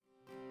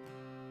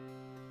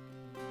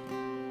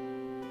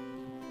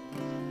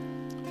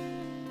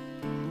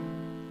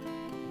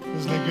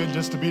Isn't it good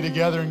just to be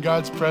together in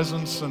God's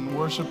presence and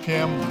worship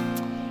Him,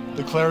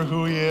 declare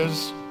who He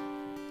is?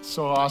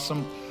 So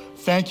awesome.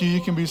 Thank you.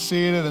 You can be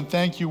seated, and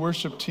thank you,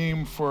 worship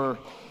team, for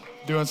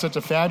doing such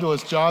a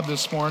fabulous job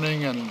this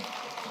morning and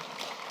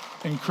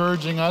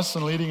encouraging us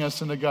and leading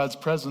us into God's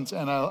presence.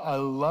 And I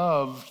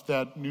love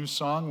that new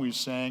song we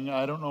sang.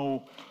 I don't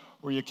know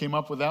where you came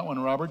up with that one,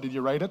 Robert. Did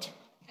you write it?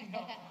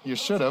 You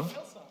should have.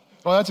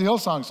 Oh, that's a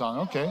Hillsong song.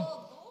 Okay.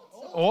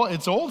 Oh,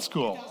 it's old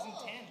school.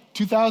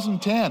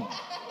 2010.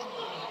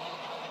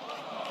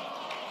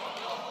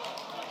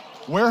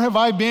 Where have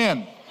I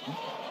been?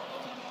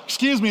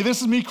 Excuse me,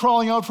 this is me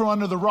crawling out from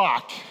under the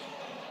rock.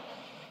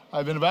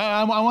 I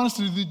want us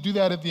to do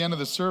that at the end of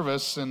the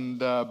service, and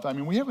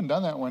we haven't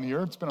done that one here.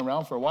 It's been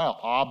around for a while,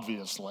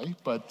 obviously,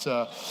 but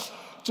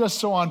just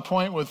so on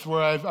point with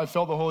where I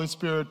felt the Holy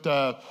Spirit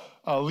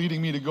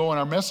leading me to go in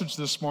our message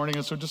this morning,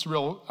 and so just a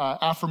real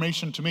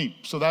affirmation to me.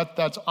 So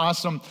that's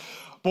awesome.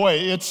 Boy,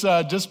 it's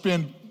just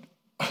been.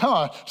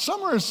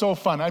 Summer is so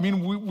fun. I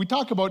mean, we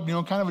talk about,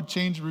 kind of a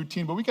change of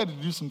routine, but we got to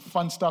do some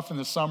fun stuff in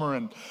the summer.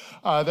 And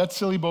that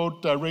Silly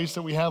Boat race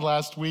that we had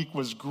last week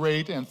was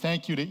great. And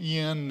thank you to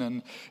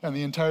Ian and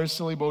the entire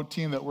Silly Boat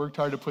team that worked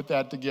hard to put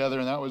that together.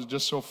 And that was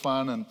just so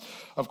fun. And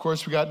of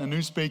course, we got a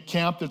New Spake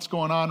camp that's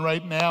going on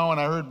right now.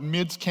 And I heard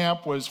Mids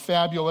camp was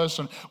fabulous.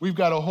 And we've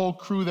got a whole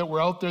crew that were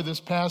out there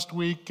this past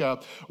week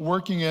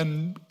working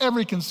in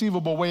every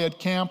conceivable way at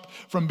camp,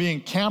 from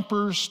being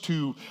campers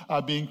to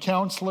being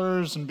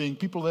counselors and being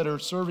people that are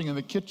serving in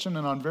the kitchen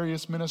and on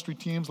various ministry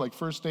teams like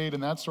first aid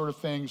and that sort of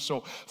thing.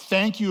 So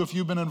thank you if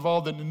you've been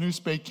involved in the New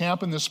Spake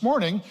camp. And this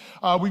morning,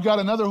 we've got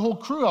another whole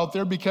crew out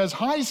there because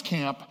Highs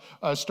camp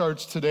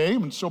starts today.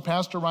 And so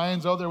Pastor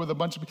Ryan's out there with a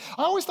bunch of people.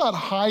 I always thought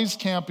Highs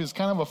camp is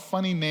kind of a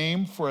funny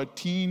name for a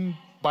teen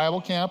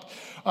Bible camp.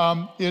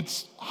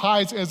 It's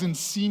Highs as in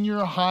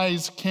senior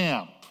highs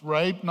camp,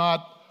 right?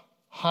 Not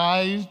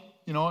high,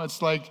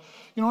 it's like,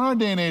 in our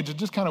day and age, it's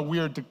just kind of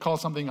weird to call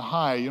something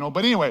high,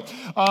 But anyway,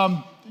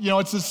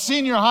 it's a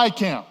senior high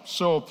camp.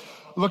 So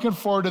looking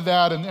forward to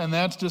that, and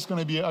that's just going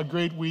to be a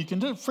great week.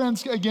 And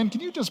friends, again,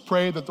 can you just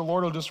pray that the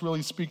Lord will just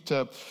really speak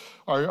to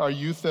our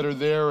youth that are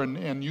there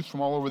and youth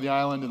from all over the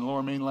island and the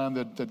Lower Mainland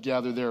that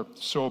gather there.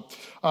 So,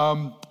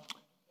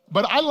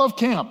 but I love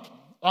camp.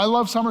 I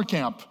love summer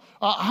camp.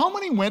 How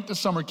many went to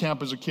summer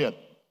camp as a kid?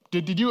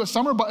 Did you,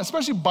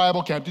 especially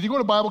Bible camp, did you go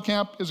to Bible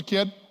camp as a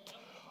kid?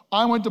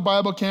 I went to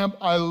Bible camp.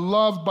 I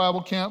loved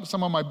Bible camp.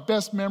 Some of my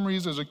best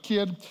memories as a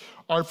kid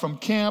are from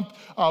camp.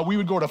 We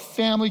would go to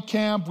family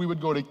camp. We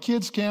would go to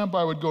kids camp.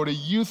 I would go to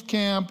youth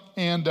camp.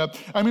 And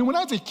when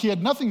I was a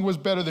kid, nothing was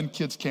better than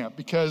kids camp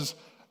because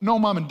no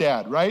mom and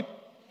dad, right?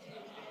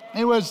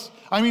 It was,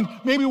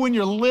 maybe when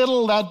you're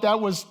little, that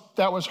was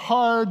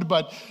hard,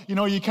 but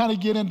you kind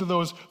of get into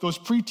those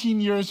preteen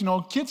years.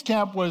 Kids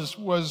camp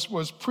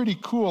was pretty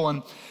cool.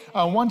 And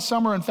one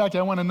summer, in fact,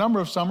 I went a number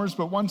of summers,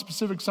 but one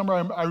specific summer,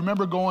 I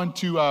remember going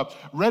to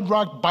Red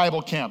Rock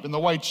Bible Camp in the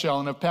White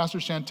Shell. And if Pastor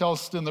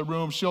Chantel's in the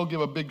room, she'll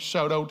give a big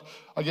shout out.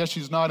 I guess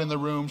she's not in the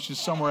room; she's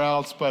somewhere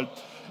else.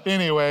 But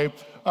anyway,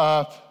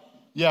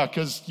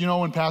 because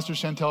when Pastor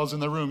Chantel's in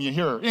the room, you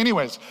hear her.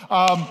 Anyways.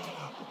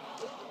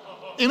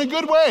 In a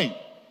good way.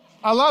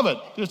 I love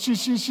it.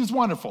 She's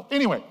wonderful.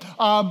 Anyway,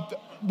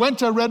 went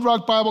to Red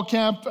Rock Bible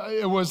Camp.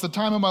 It was the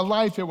time of my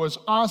life. It was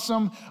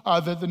awesome.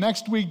 The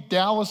next week,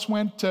 Dallas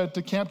went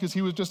to camp because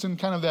he was just in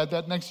kind of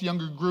that next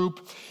younger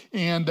group.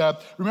 And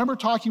remember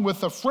talking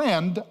with a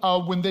friend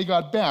when they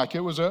got back.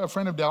 It was a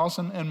friend of Dallas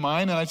and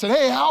mine. And I said,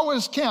 hey, how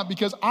was camp?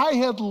 Because I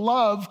had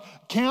loved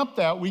camp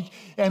that week.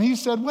 And he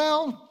said,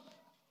 well,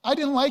 I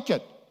didn't like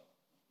it.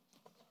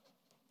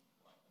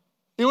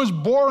 It was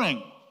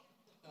boring.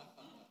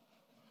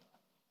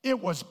 It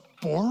was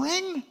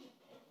boring?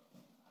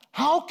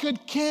 How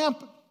could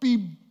camp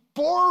be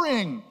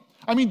boring?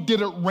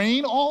 Did it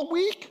rain all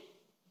week?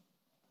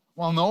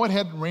 Well, no, it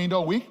hadn't rained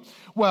all week.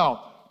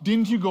 Well,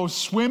 didn't you go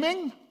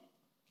swimming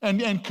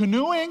and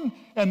canoeing?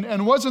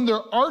 And wasn't there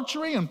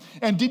archery?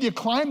 And did you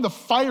climb the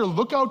fire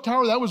lookout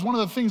tower? That was one of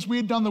the things we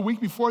had done the week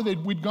before.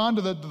 We'd gone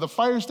to the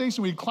fire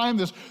station. We'd climbed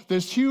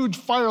this huge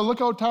fire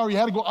lookout tower. You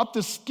had to go up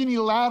this skinny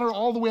ladder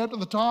all the way up to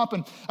the top.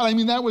 And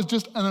that was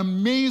just an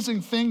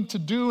amazing thing to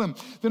do. And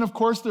then, of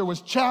course, there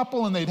was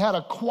chapel, and they'd had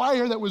a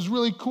choir that was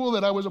really cool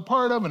that I was a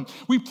part of. And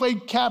we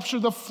played Capture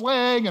the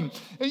Flag. And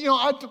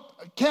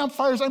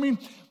campfires.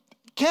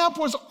 Camp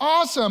was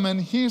awesome.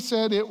 And he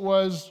said it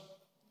was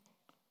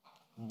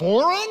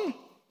boring?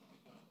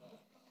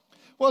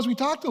 Well, as we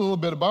talked a little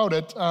bit about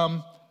it,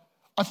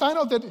 I found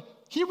out that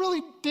he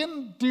really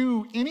didn't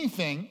do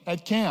anything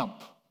at camp.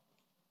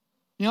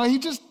 He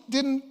just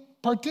didn't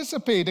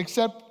participate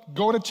except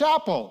go to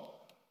chapel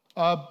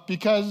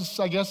because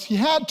I guess he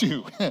had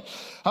to.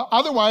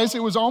 Otherwise,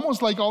 it was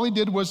almost like all he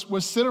did was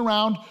sit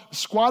around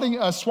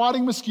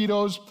swatting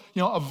mosquitoes,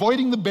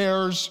 avoiding the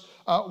bears,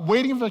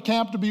 waiting for the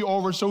camp to be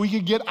over so he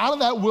could get out of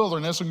that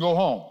wilderness and go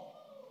home.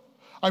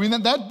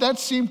 That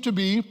seemed to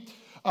be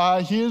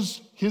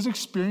his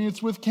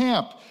experience with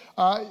camp.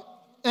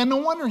 And no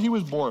wonder he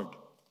was bored.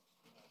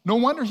 No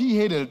wonder he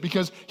hated it,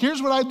 because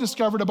here's what I've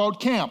discovered about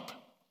camp.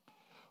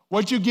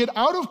 What you get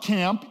out of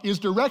camp is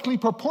directly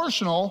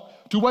proportional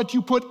to what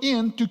you put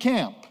into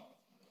camp.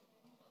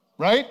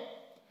 Right?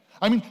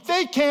 I mean,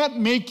 they can't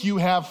make you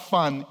have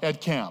fun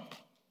at camp.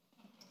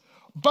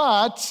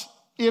 But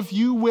if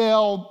you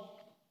will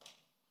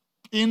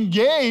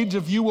engage,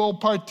 if you will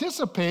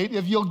participate,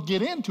 if you'll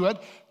get into it,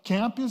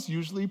 camp is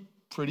usually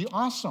pretty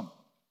awesome.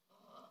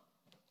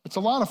 It's a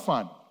lot of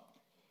fun.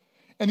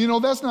 And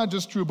that's not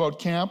just true about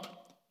camp.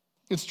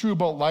 It's true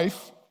about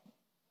life.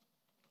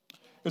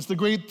 As the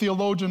great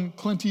theologian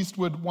Clint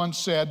Eastwood once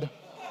said,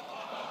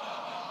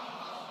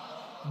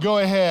 go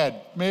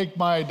ahead, make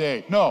my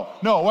day. No.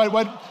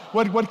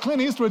 What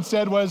Clint Eastwood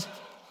said was,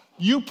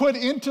 what you put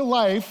into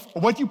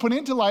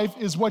life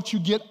is what you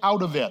get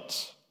out of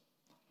it.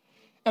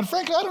 And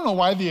frankly, I don't know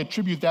why they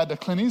attribute that to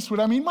Clint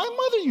Eastwood. I mean, my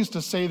mother used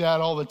to say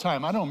that all the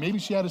time. I don't know, maybe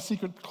she had a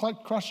secret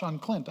crush on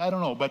Clint. I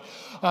don't know. But,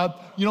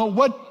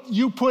 what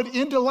you put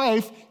into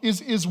life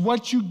is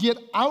what you get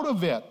out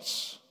of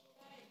it.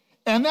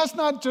 And that's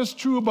not just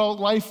true about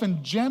life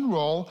in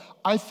general.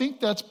 I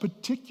think that's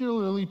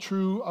particularly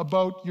true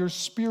about your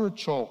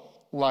spiritual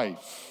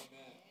life.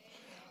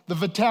 The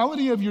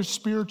vitality of your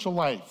spiritual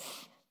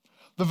life,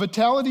 the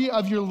vitality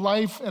of your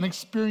life and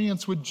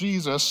experience with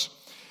Jesus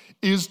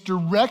is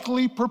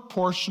directly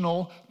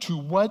proportional to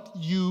what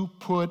you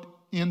put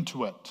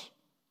into it.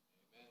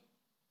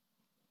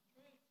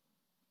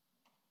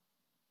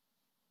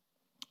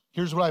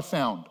 Here's what I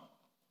found.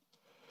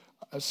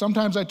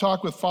 Sometimes I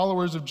talk with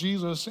followers of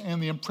Jesus,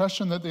 and the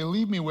impression that they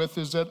leave me with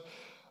is that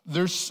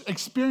their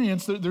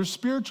experience, their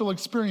spiritual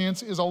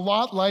experience, is a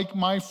lot like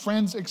my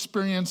friend's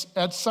experience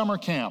at summer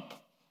camp.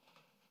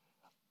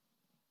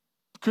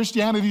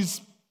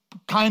 Christianity's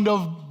kind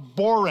of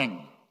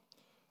boring.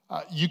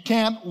 You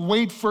can't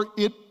wait for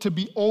it to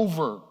be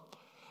over.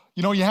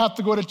 You have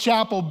to go to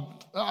chapel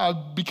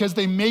because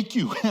they make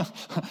you.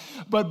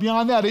 But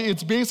beyond that,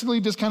 it's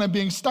basically just kind of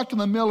being stuck in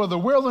the middle of the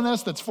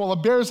wilderness that's full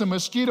of bears and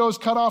mosquitoes,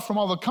 cut off from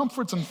all the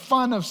comforts and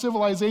fun of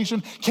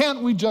civilization.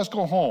 Can't we just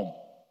go home?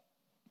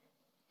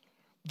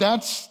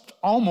 That's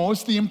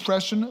almost the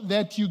impression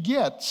that you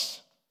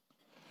get.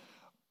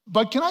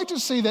 But can I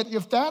just say that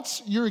if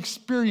that's your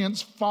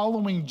experience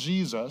following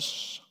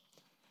Jesus,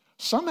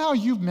 somehow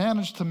you've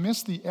managed to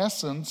miss the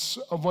essence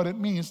of what it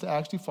means to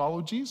actually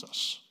follow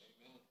Jesus.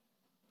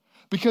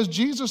 Because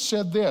Jesus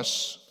said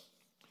this,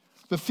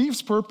 the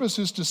thief's purpose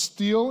is to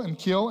steal and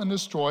kill and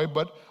destroy,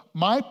 but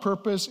my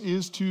purpose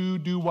is to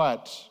do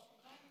what?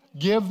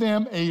 Give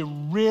them a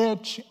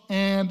rich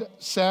and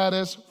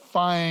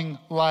satisfying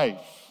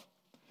life.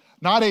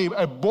 Not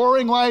a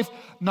boring life,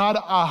 not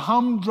a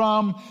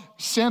humdrum,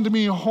 send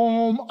me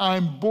home,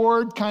 I'm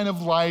bored kind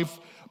of life,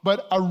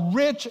 but a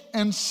rich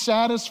and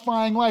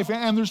satisfying life.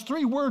 And there's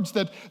three words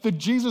that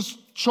Jesus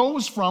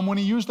chose from when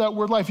he used that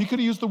word life. He could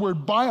have used the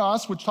word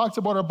bios, which talks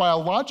about our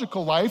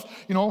biological life,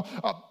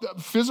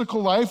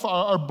 physical life,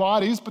 our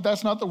bodies, but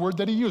that's not the word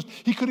that he used.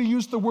 He could have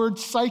used the word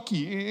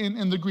psyche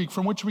in the Greek,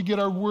 from which we get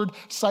our word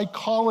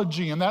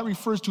psychology, and that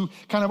refers to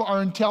kind of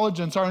our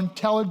intelligence, our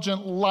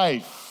intelligent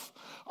life.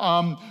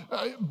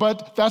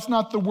 But that's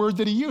not the word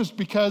that he used,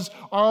 because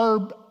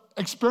our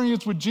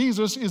experience with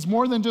Jesus is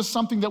more than just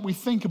something that we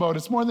think about.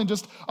 It's more than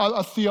just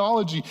a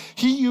theology.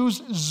 He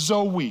used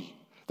Zoe.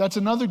 That's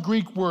another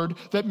Greek word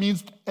that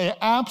means an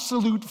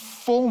absolute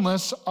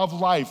fullness of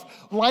life.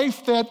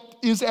 Life that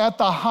is at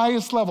the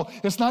highest level.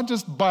 It's not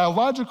just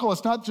biological,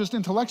 it's not just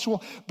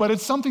intellectual, but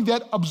it's something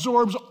that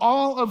absorbs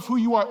all of who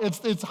you are.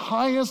 It's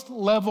highest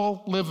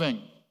level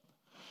living.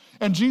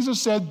 And Jesus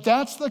said,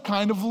 that's the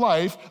kind of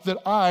life that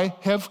I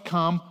have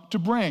come to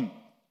bring.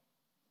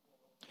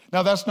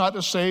 Now, that's not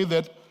to say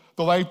that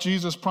the life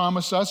Jesus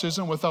promised us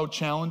isn't without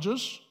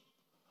challenges.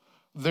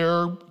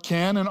 There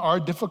can and are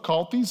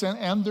difficulties,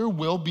 and there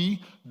will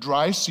be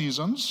dry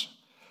seasons,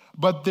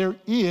 but there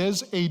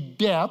is a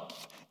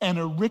depth and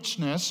a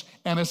richness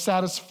and a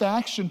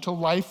satisfaction to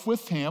life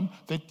with him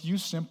that you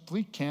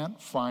simply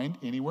can't find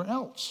anywhere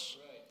else.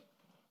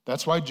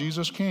 That's why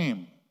Jesus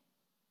came.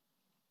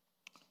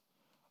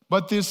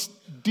 But this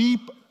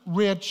deep,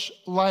 rich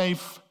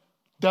life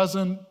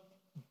doesn't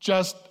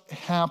just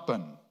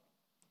happen.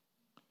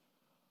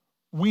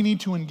 We need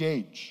to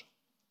engage.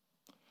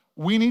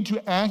 We need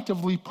to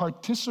actively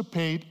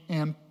participate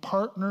and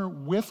partner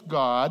with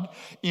God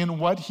in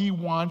what he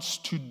wants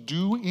to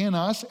do in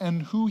us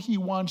and who he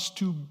wants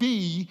to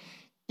be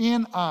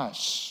in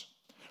us.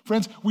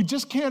 Friends, we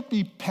just can't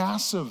be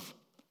passive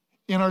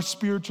in our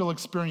spiritual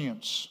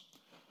experience.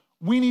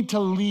 We need to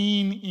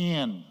lean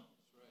in.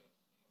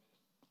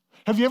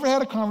 Have you ever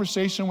had a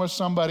conversation with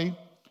somebody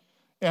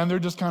and they're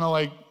just kind of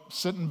like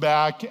sitting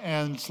back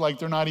and it's like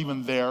they're not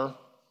even there?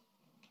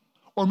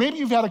 Or maybe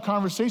you've had a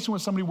conversation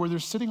with somebody where they're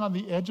sitting on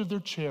the edge of their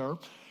chair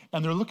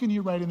and they're looking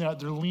you right in the eye,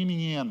 they're leaning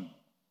in.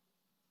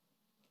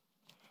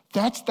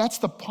 That's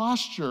the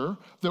posture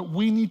that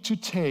we need to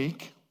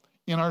take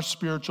in our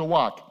spiritual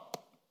walk.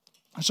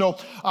 So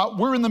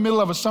we're in the middle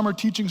of a summer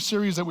teaching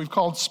series that we've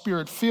called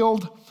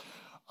Spirit-Filled.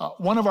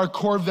 One of our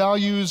core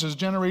values as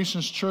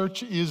Generations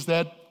Church is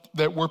that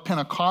that we're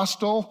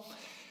Pentecostal,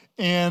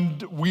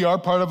 and we are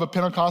part of a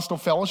Pentecostal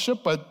fellowship,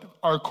 but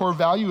our core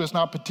value is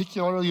not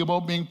particularly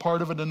about being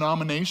part of a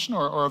denomination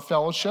or a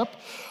fellowship.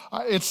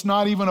 It's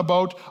not even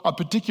about a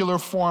particular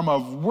form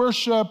of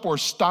worship or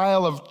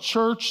style of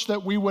church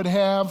that we would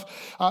have.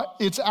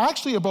 It's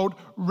actually about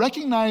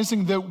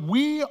recognizing that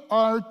we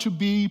are to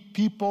be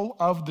people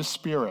of the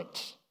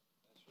Spirit.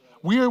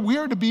 We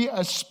are to be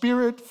a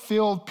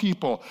Spirit-filled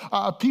people,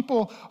 a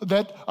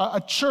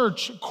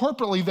church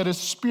corporately that is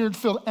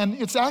Spirit-filled, and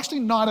it's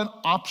actually not an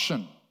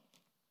option.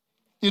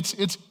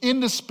 It's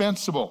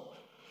indispensable.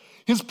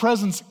 His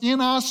presence in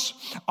us,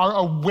 our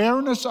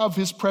awareness of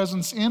his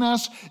presence in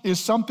us is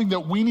something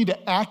that we need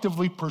to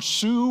actively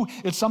pursue.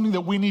 It's something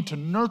that we need to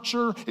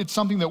nurture. It's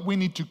something that we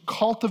need to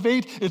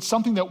cultivate. It's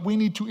something that we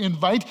need to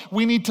invite.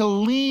 We need to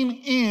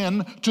lean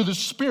in to the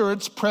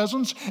Spirit's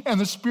presence and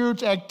the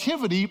Spirit's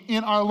activity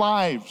in our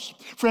lives.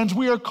 Friends,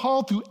 we are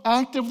called to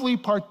actively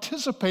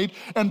participate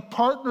and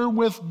partner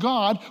with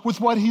God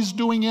with what he's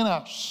doing in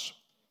us.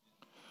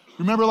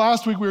 Remember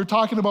last week we were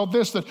talking about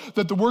this,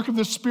 that the work of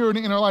the Spirit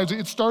in our lives,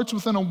 it starts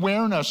with an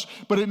awareness,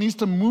 but it needs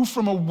to move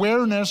from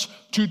awareness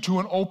to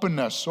an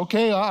openness.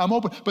 Okay, I'm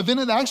open. But then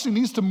it actually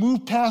needs to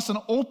move past an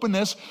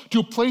openness to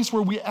a place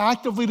where we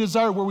actively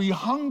desire, where we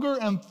hunger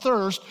and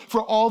thirst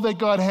for all that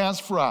God has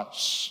for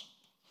us.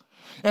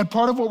 And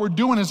part of what we're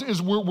doing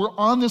is we're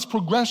on this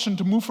progression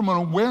to move from an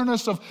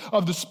awareness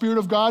of the Spirit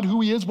of God,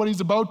 who he is, what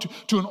he's about,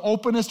 to an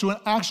openness, to an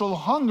actual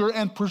hunger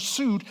and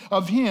pursuit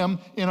of him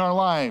in our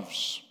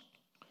lives.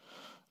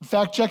 In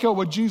fact, check out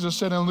what Jesus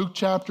said in Luke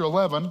chapter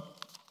 11.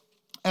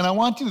 And I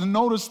want you to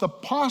notice the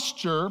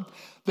posture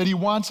that he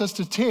wants us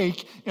to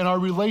take in our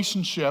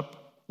relationship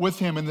with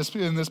him in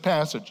this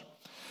passage.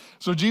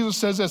 So Jesus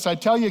says this, I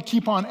tell you,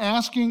 keep on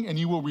asking and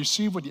you will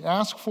receive what you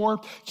ask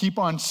for. Keep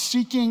on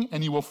seeking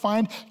and you will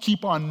find.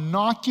 Keep on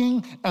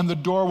knocking and the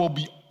door will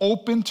be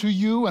open to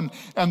you. And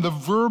the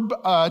verb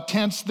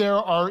tense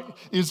there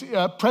is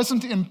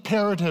present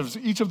imperatives,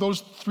 each of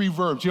those three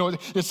verbs. You know,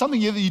 it's something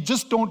that you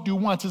just don't do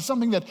once. It's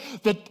something that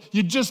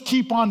you just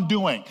keep on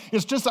doing.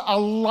 It's just a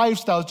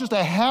lifestyle. It's just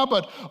a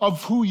habit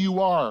of who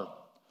you are.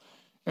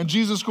 And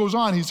Jesus goes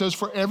on. He says,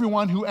 for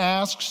everyone who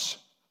asks,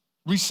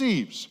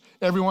 receives.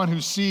 Everyone who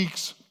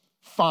seeks,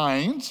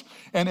 finds.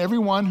 And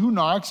everyone who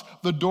knocks,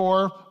 the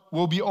door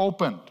will be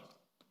opened.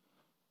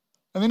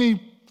 And then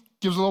he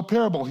gives a little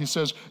parable. He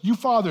says, you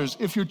fathers,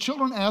 if your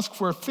children ask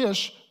for a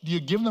fish, do you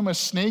give them a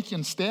snake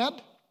instead?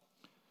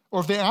 Or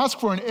if they ask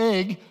for an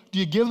egg, do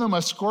you give them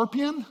a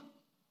scorpion?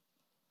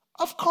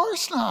 Of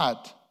course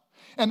not.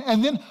 And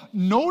then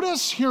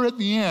notice here at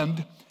the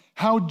end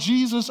how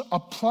Jesus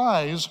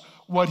applies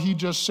what he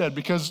just said.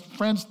 Because,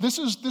 friends, this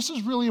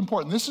is really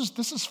important. This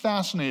is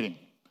fascinating.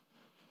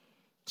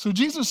 So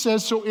Jesus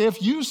says, so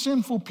if you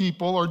sinful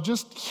people, or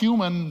just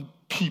human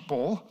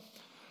people,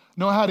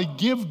 know how to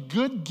give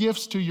good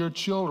gifts to your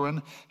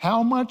children,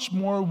 how much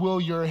more will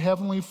your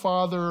heavenly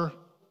Father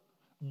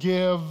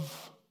give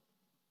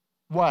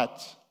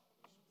what?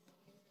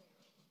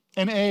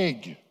 An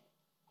egg.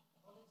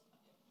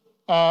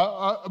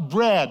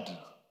 Bread.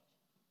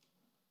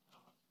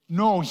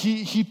 No,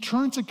 he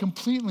turns it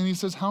completely and he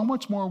says, how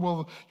much more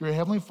will your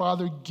heavenly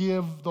Father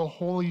give the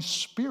Holy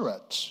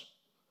Spirit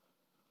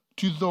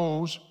to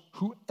those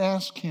who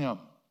ask him?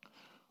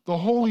 The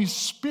Holy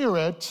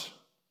Spirit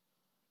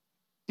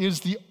is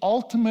the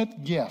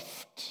ultimate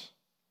gift.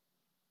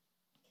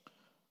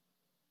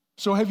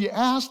 So have you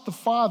asked the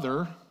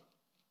Father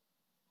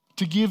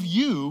to give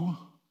you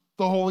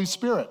the Holy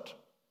Spirit?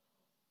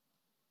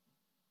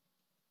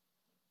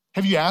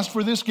 Have you asked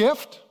for this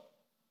gift?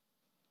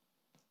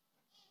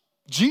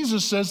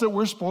 Jesus says that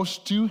we're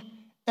supposed to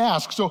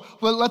ask. So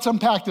let's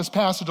unpack this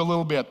passage a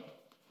little bit.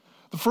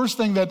 The first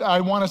thing that I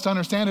want us to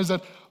understand is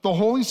that the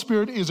Holy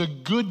Spirit is a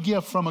good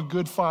gift from a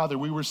good Father.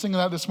 We were singing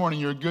that this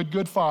morning. You're a good,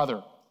 good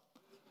Father.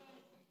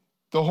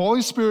 The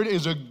Holy Spirit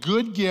is a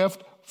good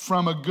gift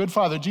from a good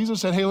Father.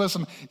 Jesus said, hey,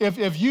 listen,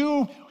 if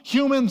you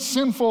human,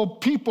 sinful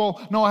people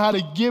know how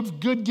to give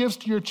good gifts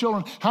to your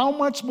children, how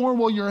much more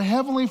will your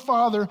heavenly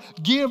Father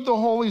give the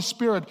Holy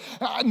Spirit?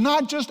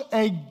 Not just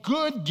a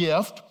good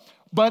gift,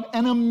 but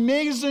an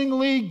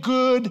amazingly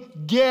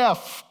good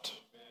gift.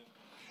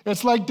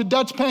 It's like the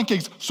Dutch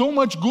pancakes, so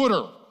much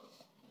gooder.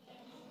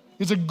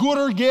 It's a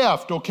gooder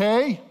gift,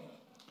 okay?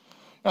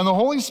 And the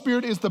Holy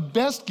Spirit is the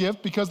best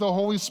gift because the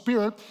Holy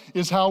Spirit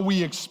is how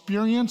we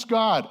experience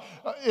God.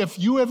 If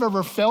you have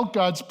ever felt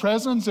God's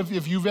presence,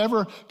 if you've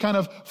ever kind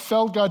of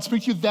felt God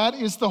speak to you, that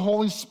is the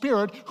Holy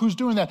Spirit who's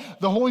doing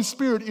that. The Holy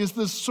Spirit is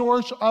the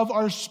source of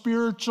our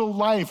spiritual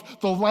life.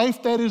 The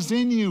life that is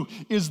in you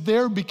is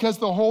there because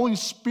the Holy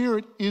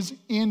Spirit is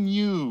in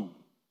you.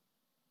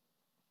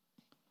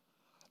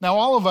 Now,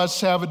 all of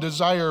us have a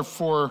desire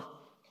for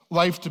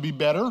life to be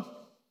better,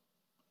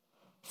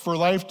 for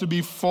life to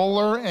be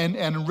fuller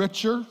and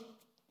richer.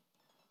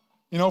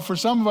 You know, for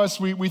some of us,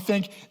 we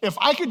think, if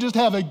I could just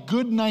have a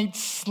good night's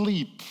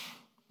sleep,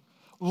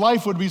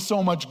 life would be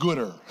so much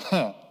gooder.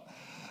 I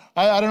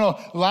don't know.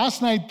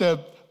 Last night,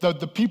 the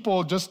the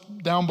people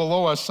just down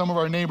below us, some of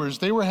our neighbors,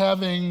 they were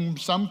having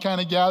some kind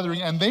of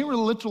gathering, and they were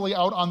literally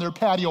out on their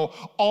patio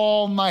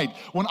all night.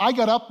 When I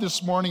got up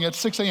this morning at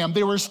 6 a.m.,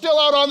 they were still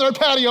out on their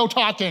patio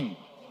talking.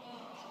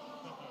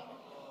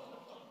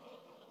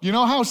 You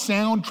know how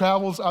sound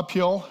travels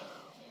uphill?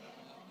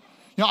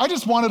 I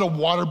just wanted a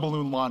water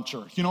balloon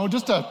launcher,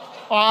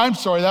 I'm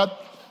sorry, that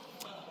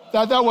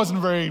wasn't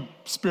very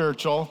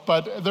spiritual,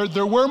 but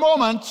there were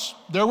moments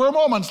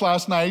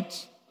last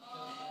night.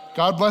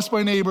 God bless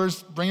my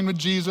neighbors, bring them to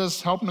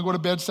Jesus, help them to go to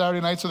bed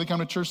Saturday night so they come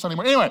to church Sunday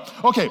morning. Anyway,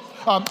 okay.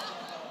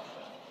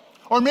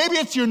 Or maybe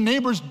it's your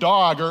neighbor's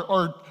dog,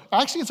 or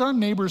actually it's our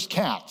neighbor's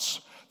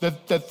cats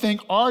that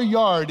think our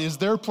yard is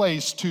their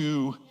place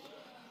to,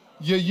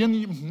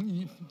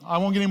 I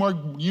won't get any more,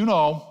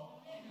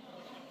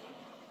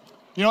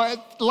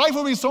 life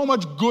would be so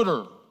much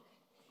gooder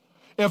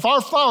if our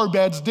flower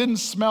beds didn't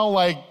smell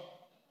like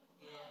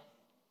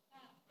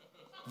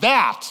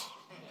that.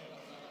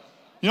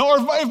 Or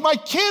if my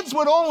kids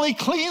would only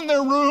clean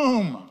their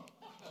room.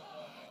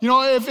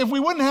 If we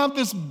wouldn't have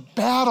this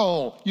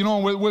battle,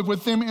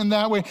 with them in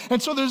that way.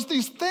 And so there's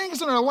these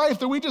things in our life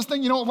that we just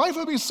think, life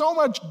would be so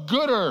much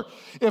gooder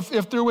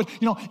if there would,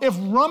 if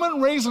rum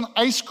and raisin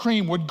ice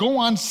cream would go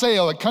on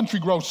sale at Country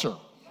Grocer.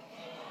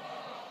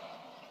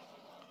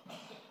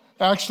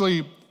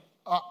 Actually,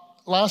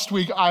 last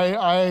week,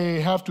 I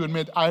have to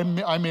admit, I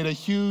made a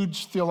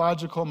huge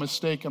theological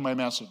mistake in my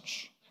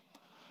message.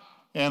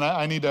 And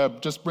I need to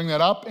just bring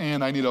that up,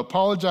 and I need to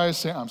apologize,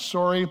 say I'm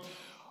sorry.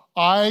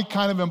 I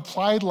kind of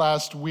implied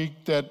last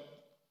week that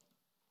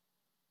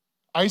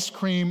ice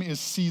cream is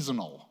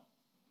seasonal.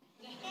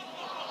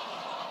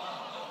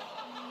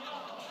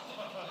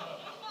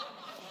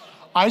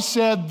 I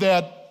said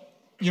that,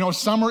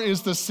 summer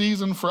is the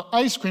season for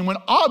ice cream, when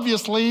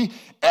obviously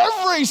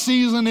every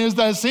season is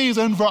the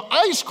season for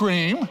ice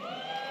cream.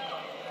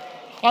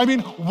 I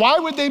mean, why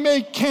would they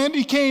make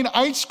candy cane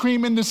ice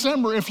cream in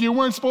December if you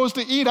weren't supposed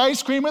to eat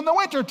ice cream in the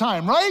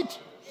wintertime, right?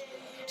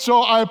 So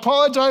I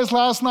apologize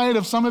last night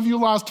if some of you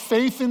lost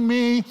faith in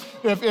me,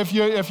 if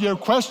you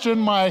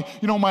questioned my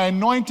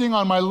anointing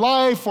on my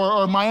life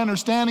or my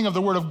understanding of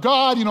the Word of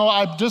God.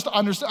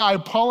 I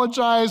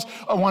apologize.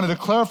 I wanted to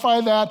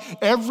clarify that.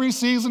 Every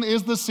season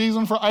is the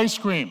season for ice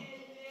cream.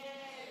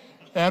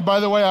 And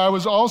by the way, I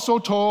was also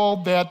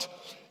told that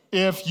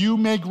if you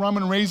make rum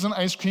and raisin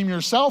ice cream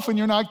yourself and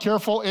you're not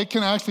careful, it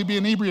can actually be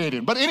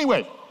inebriating. But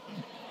anyway,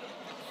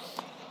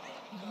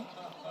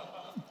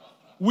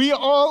 we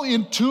all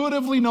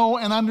intuitively know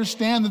and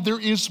understand that there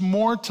is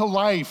more to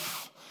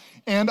life.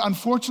 And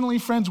unfortunately,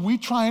 friends, we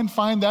try and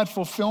find that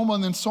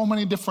fulfillment in so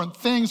many different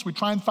things. We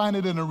try and find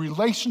it in a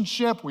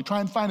relationship. We try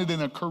and find it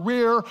in a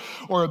career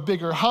or a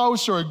bigger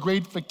house or a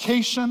great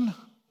vacation.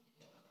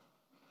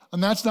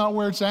 And that's not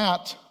where it's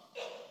at.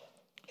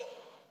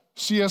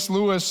 C.S.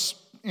 Lewis,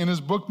 in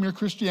his book, Mere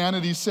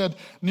Christianity, said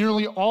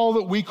nearly all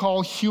that we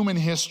call human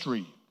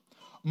history,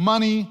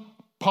 money,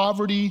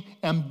 poverty,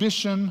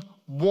 ambition,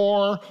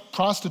 war,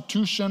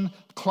 prostitution,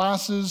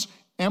 classes,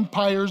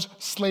 empires,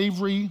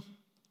 slavery,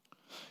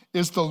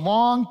 is the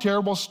long,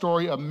 terrible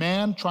story of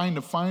man trying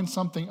to find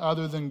something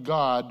other than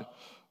God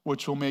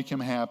which will make him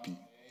happy.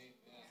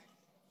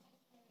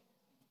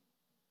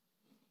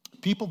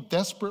 People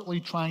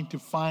desperately trying to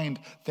find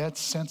that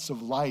sense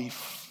of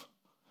life.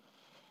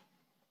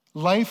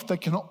 Life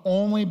that can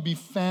only be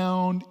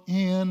found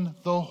in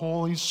the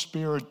Holy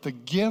Spirit, the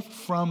gift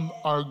from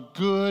our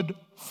good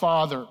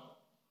Father.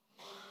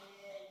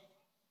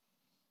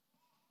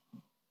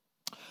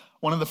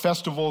 One of the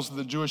festivals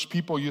the Jewish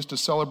people used to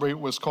celebrate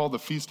was called the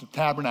Feast of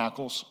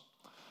Tabernacles.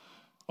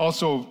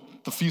 Also,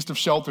 the Feast of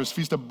Shelters,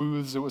 Feast of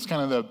Booths. It was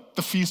kind of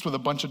the feast with a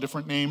bunch of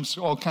different names,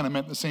 all kind of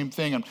meant the same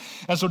thing.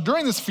 And so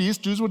during this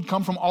feast, Jews would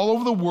come from all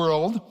over the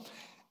world,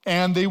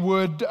 and they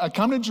would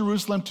come to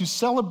Jerusalem to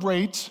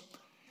celebrate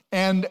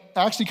and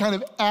actually kind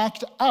of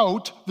act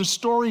out the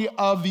story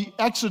of the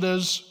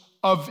exodus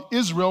of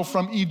Israel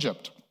from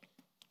Egypt.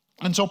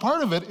 And so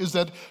part of it is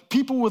that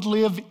people would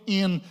live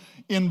in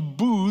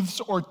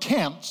booths or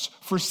tents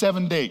for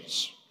 7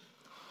 days.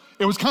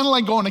 It was kind of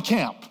like going to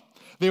camp.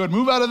 They would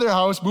move out of their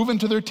house, move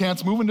into their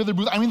tents, move into their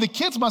booths. I mean, the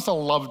kids must have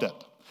loved it.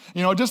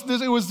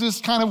 It was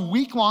this kind of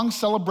week-long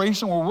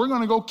celebration where we're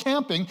going to go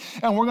camping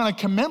and we're going to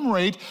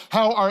commemorate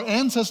how our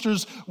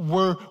ancestors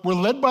were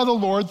led by the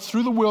Lord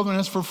through the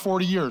wilderness for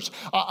 40 years.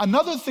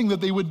 Another thing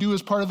that they would do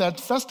as part of that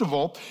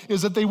festival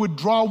is that they would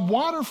draw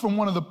water from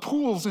one of the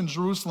pools in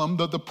Jerusalem,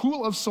 the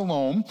pool of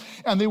Siloam,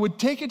 and they would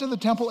take it to the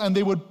temple and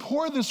they would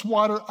pour this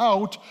water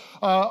out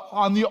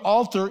on the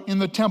altar in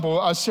the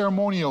temple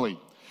ceremonially.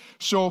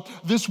 So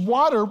this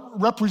water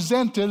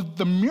represented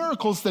the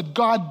miracles that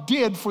God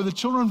did for the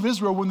children of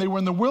Israel when they were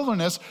in the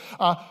wilderness,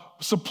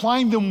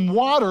 supplying them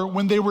water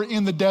when they were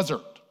in the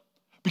desert.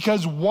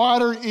 Because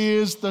water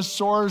is the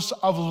source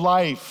of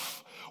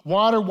life.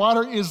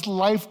 Water is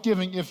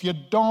life-giving. If you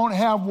don't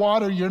have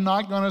water, you're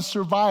not going to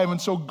survive.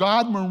 And so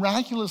God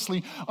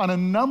miraculously, on a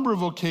number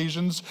of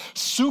occasions,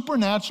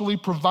 supernaturally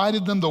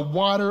provided them the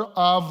water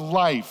of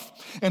life.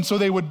 And so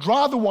they would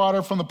draw the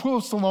water from the pool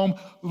of Siloam,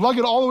 lug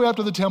it all the way up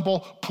to the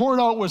temple, pour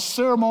it out with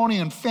ceremony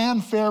and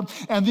fanfare,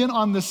 and then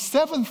on the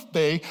seventh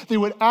day, they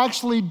would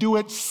actually do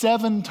it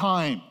 7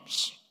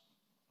 times.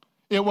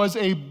 It was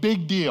a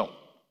big deal.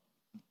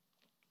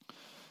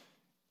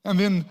 And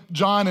then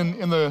John,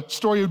 in the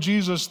story of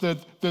Jesus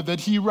that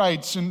he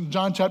writes in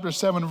John chapter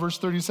 7, verse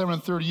 37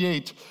 and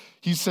 38,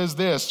 he says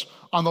this,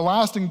 on the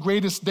last and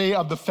greatest day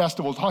of the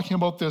festival, talking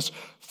about this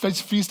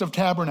Feast of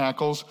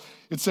Tabernacles,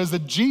 it says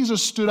that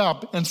Jesus stood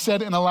up and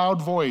said in a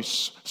loud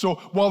voice. So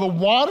while the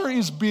water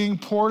is being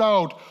poured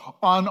out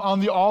on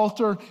the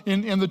altar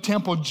in the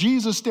temple,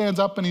 Jesus stands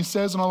up and he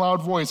says in a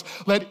loud voice,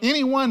 let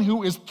anyone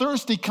who is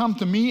thirsty come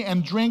to me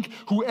and drink.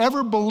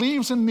 Whoever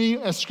believes in me,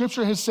 as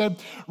Scripture has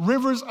said,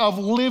 rivers of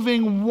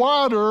living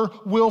water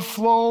will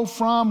flow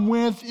from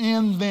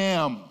within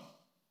them.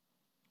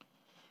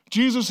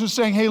 Jesus is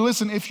saying, hey,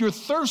 listen, if you're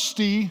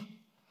thirsty,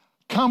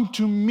 come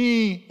to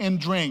me and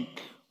drink.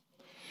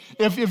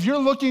 If you're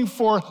looking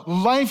for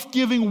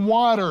life-giving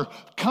water,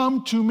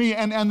 come to me.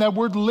 And that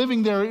word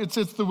living there, it's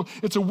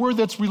a word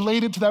that's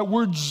related to that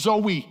word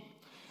Zoe.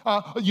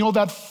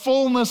 That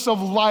fullness of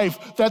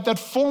life, that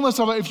fullness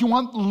of, if you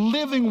want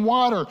living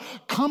water,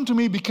 come to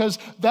me, because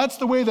that's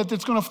the way that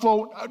it's going to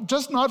flow,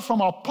 just not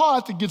from a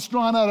pot that gets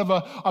drawn out of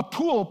a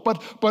pool,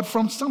 but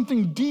from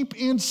something deep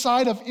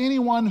inside of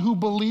anyone who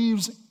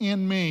believes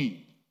in me.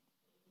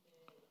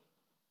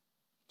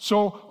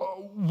 So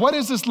what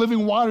is this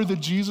living water that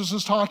Jesus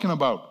is talking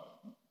about?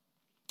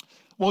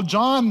 Well,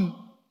 John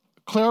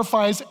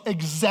clarifies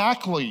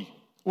exactly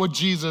what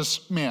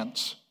Jesus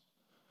meant,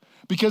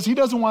 because he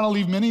doesn't want to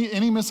leave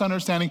any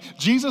misunderstanding.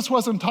 Jesus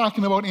wasn't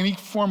talking about any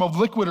form of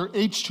liquid or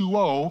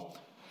H2O.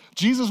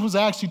 Jesus was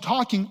actually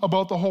talking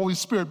about the Holy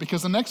Spirit,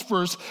 because the next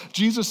verse,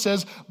 Jesus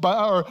says,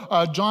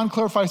 John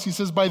clarifies, he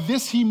says, by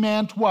this he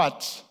meant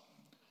what?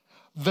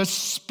 The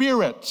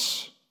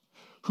Spirit,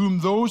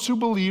 whom those who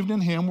believed in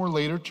him were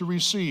later to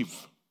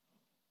receive.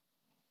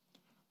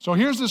 So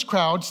here's this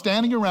crowd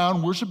standing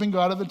around worshiping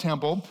God at the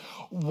temple,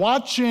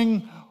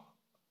 watching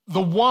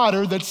the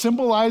water that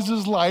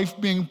symbolizes life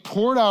being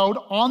poured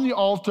out on the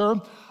altar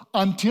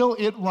until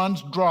it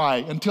runs dry,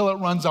 until it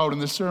runs out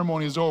and the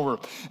ceremony is over.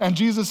 And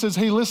Jesus says,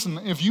 hey, listen,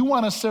 if you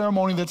want a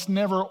ceremony that's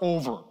never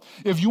over,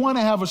 if you want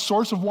to have a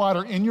source of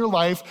water in your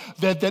life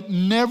that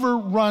never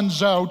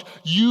runs out,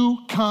 you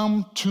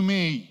come to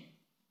me.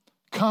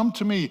 Come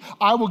to me.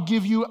 I will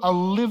give you a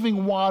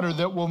living water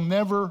that will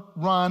never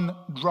run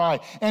dry.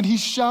 And he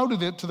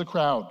shouted it to the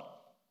crowd.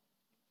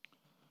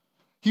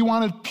 He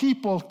wanted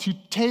people to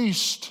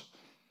taste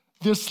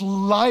this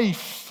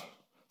life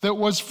that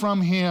was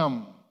from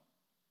him.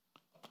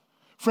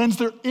 Friends,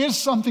 there is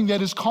something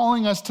that is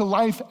calling us to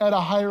life at a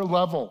higher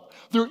level.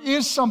 There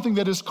is something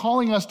that is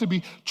calling us to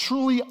be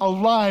truly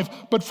alive,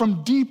 but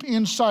from deep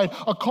inside,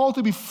 a call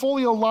to be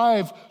fully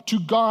alive to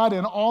God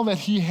and all that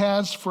he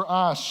has for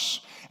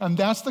us. And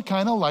that's the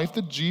kind of life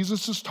that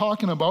Jesus is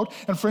talking about.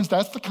 And friends,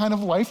 that's the kind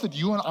of life that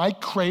you and I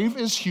crave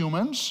as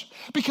humans,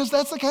 because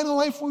that's the kind of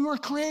life we were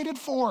created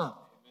for. Amen.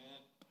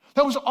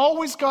 That was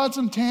always God's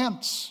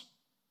intent.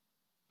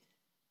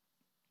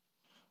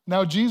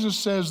 Now, Jesus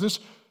says this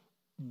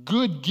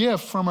good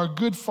gift from our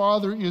good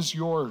Father is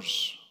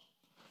yours.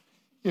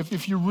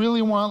 If you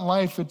really want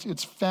life,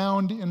 it's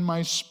found in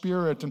my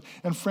Spirit.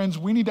 And friends,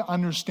 we need to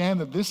understand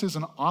that this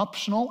isn't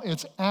optional.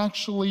 It's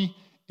actually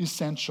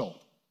essential.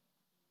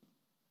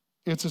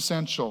 It's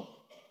essential.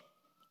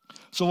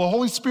 So the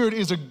Holy Spirit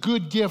is a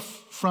good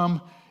gift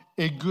from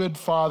a good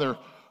Father.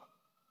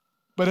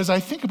 But as I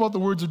think about the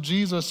words of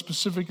Jesus,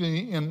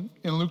 specifically in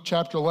Luke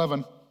chapter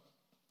 11,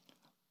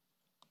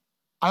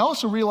 I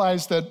also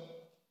realize that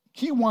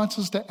he wants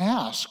us to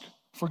ask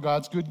for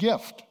God's good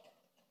gift.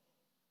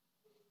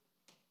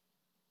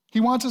 He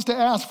wants us to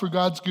ask for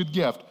God's good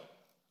gift.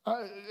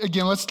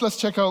 Again, let's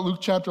check out Luke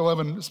chapter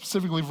 11,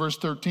 specifically verse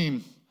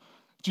 13.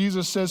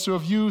 Jesus says, so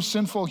if you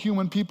sinful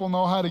human people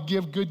know how to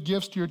give good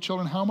gifts to your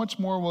children, how much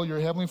more will your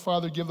heavenly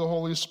Father give the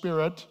Holy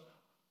Spirit?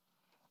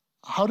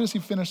 How does he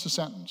finish the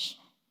sentence?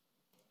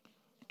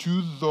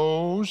 To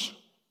those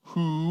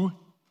who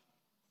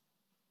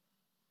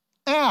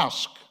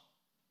ask.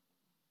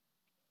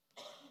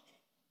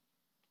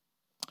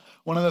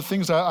 One of the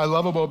things I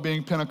love about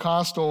being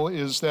Pentecostal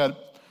is that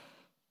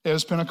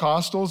as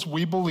Pentecostals,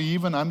 we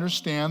believe and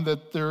understand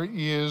that there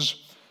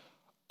is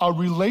a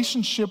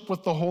relationship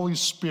with the Holy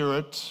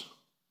Spirit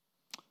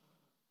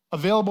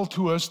available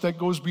to us that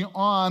goes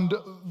beyond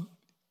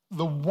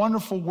the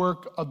wonderful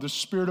work of the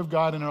Spirit of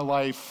God in our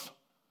life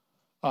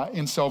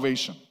in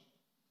salvation.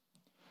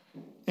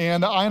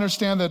 And I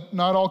understand that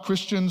not all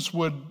Christians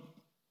would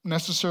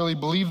necessarily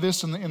believe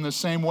this in the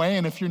same way.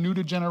 And if you're new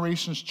to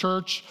Generations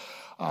Church,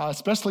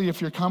 especially if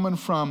you're coming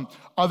from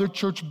other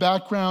church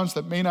backgrounds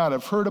that may not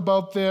have heard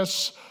about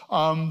this,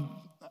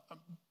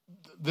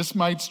 this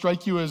might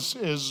strike you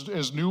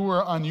as new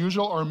or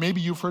unusual, or maybe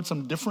you've heard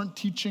some different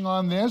teaching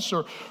on this,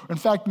 or in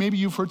fact, maybe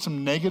you've heard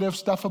some negative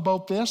stuff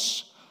about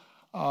this,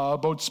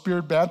 about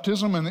Spirit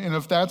baptism, and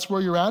if that's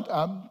where you're at,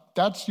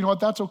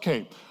 that's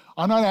okay.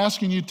 I'm not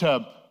asking you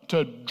to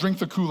drink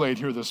the Kool-Aid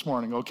here this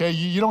morning, okay?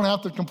 You don't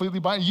have to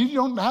completely you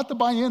don't have to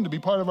buy in to be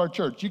part of our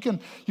church. You can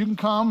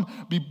come,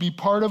 be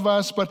part of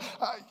us, but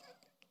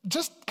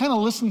just kind of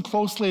listen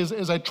closely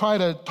as I try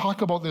to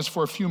talk about this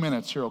for a few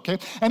minutes here, okay?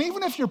 And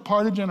even if you're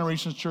part of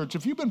Generations Church,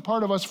 if you've been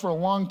part of us for a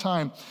long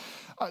time,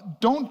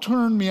 don't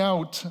turn me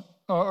out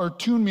or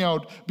tune me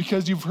out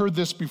because you've heard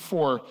this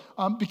before,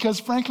 because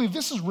frankly,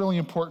 this is really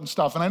important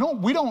stuff. And I know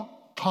we don't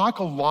talk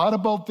a lot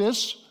about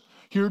this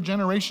here at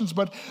Generations,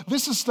 but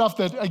this is stuff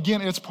that,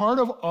 again, it's part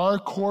of our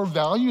core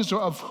values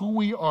of who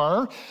we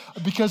are,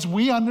 because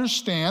we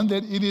understand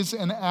that it is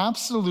an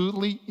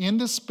absolutely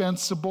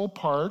indispensable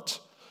part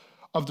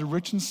of the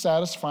rich and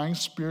satisfying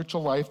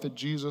spiritual life that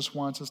Jesus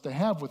wants us to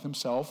have with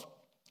himself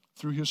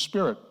through his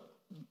Spirit.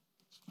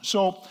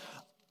 So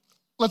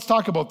let's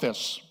talk about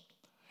this.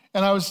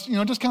 And I was,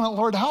 just kind of,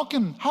 Lord, how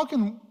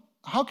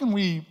can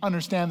we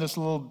understand this a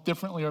little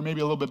differently, or maybe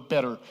a little bit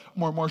better,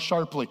 more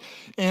sharply?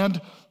 And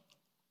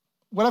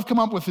what I've come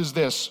up with is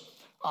this.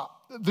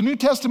 The New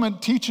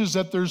Testament teaches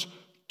that there's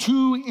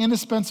two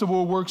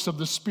indispensable works of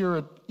the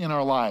Spirit in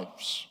our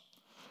lives.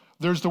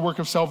 There's the work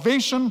of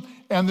salvation,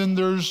 and then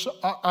there's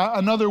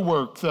another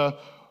work, the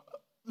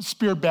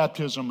Spirit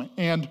baptism.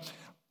 And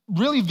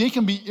really, they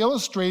can be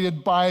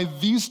illustrated by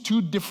these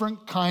two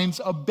different kinds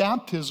of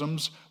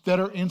baptisms that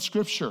are in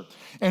Scripture.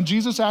 And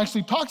Jesus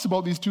actually talks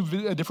about these two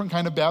different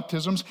kinds of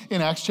baptisms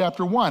in Acts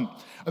chapter 1.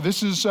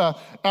 This is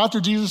after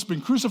Jesus has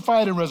been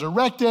crucified and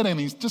resurrected, and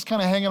he's just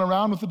kind of hanging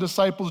around with the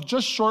disciples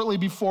just shortly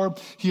before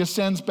he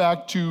ascends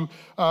back to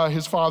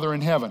his Father in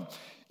heaven.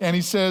 And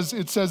it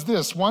says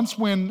this: once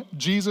when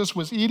Jesus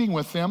was eating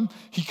with them,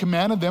 he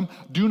commanded them,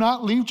 "Do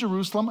not leave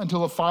Jerusalem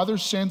until the Father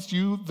sends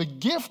you the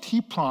gift he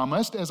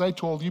promised, as I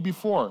told you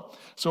before."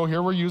 So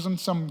here we're using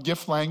some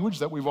gift language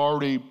that we've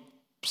already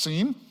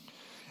seen.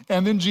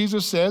 And then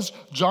Jesus says,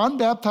 "John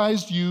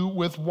baptized you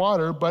with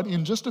water, but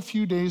in just a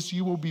few days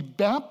you will be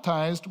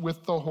baptized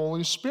with the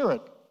Holy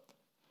Spirit."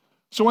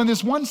 So in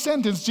this one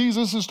sentence,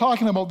 Jesus is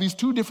talking about these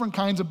two different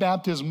kinds of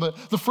baptism.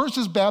 The first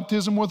is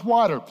baptism with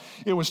water.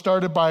 It was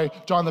started by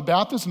John the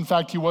Baptist. In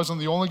fact, he wasn't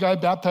the only guy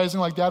baptizing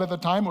like that at the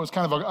time. It was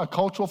kind of a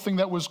cultural thing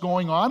that was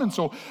going on. And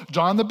so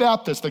John the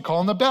Baptist, they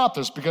call him the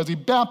Baptist because he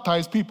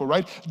baptized people,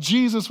 right?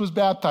 Jesus was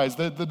baptized.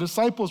 The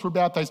disciples were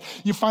baptized.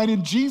 You find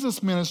in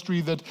Jesus'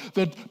 ministry that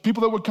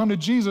people that would come to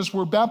Jesus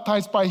were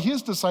baptized by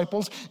his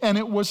disciples, and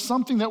it was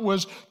something that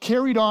was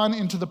carried on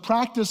into the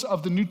practice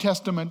of the New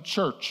Testament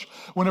church.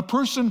 When a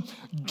person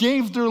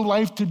gave their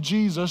life to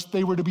Jesus,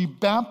 they were to be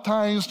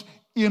baptized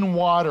in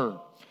water.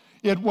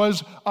 It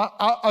was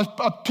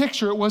a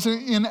picture, it was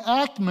an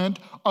enactment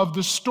of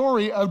the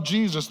story of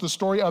Jesus, the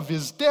story of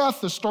his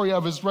death, the story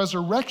of his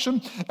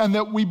resurrection, and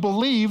that we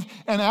believe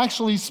and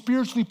actually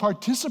spiritually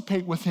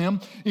participate with him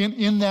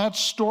in that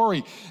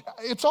story.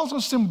 It's also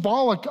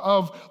symbolic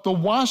of the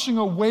washing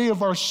away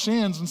of our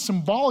sins and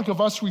symbolic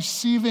of us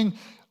receiving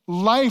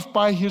life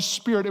by his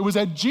Spirit. It was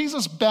at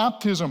Jesus'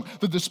 baptism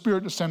that the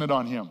Spirit descended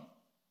on him.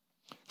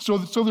 So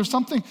there's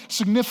something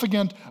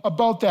significant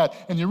about that.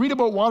 And you read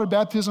about water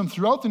baptism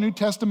throughout the New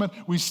Testament.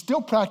 We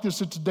still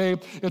practice it today.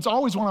 It's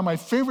always one of my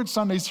favorite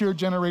Sundays here at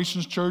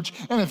Generations Church.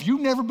 And if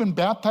you've never been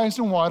baptized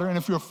in water, and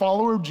if you're a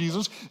follower of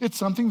Jesus, it's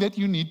something that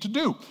you need to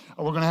do.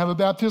 We're going to have a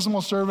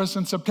baptismal service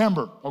in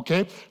September,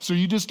 okay? So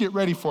you just get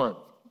ready for it.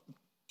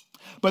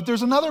 But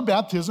there's another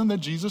baptism that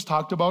Jesus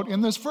talked about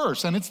in this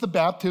verse, and it's the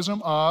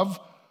baptism of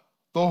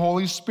the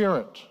Holy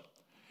Spirit.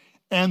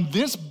 And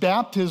this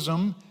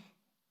baptism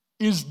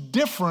is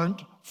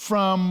different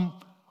from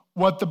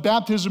what the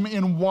baptism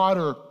in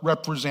water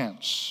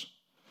represents.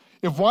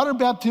 If water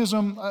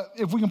baptism,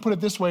 if we can put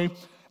it this way,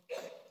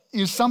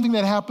 is something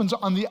that happens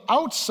on the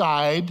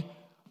outside,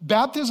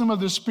 baptism of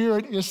the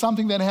Spirit is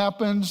something that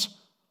happens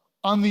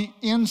on the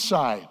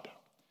inside.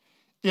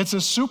 It's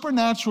a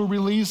supernatural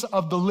release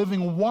of the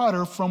living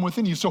water from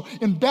within you. So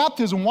in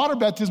baptism, water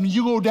baptism,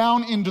 you go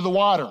down into the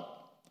water.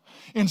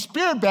 In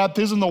Spirit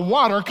baptism, the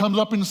water comes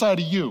up inside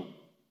of you.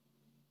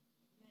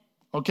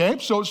 Okay,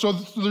 so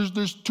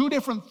there's two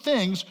different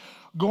things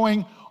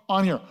going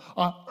on here.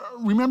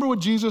 Remember what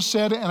Jesus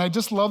said, and I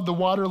just love the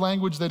water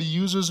language that he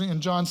uses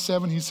in John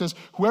 7. He says,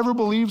 "Whoever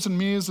believes in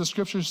me," as the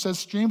scripture says,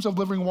 "streams of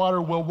living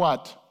water will"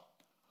 what?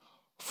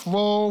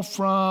 Flow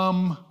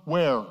from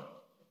where?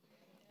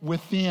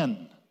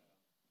 Within.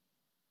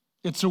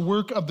 It's a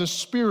work of the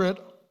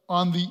Spirit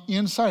on the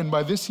inside, and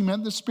by this he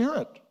meant the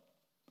Spirit,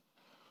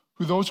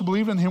 who those who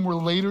believed in him were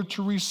later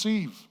to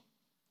receive.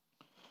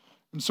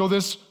 And so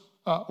this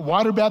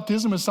water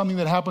baptism is something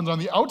that happens on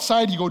the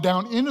outside. You go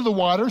down into the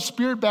water.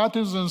 Spirit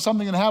baptism is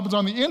something that happens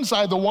on the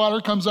inside. The water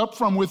comes up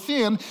from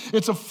within.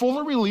 It's a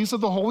fuller release of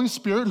the Holy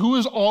Spirit who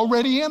is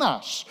already in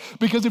us.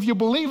 Because if you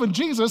believe in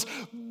Jesus,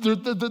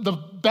 the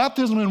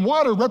baptism in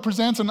water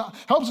represents and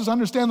helps us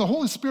understand the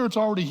Holy Spirit's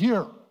already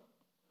here.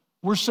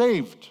 We're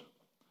saved.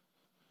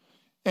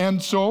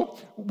 And so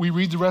we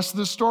read the rest of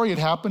the story. It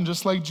happened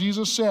just like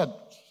Jesus said.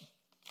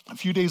 A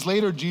few days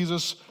later,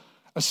 Jesus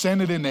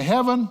ascended into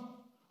heaven.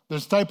 The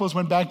disciples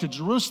went back to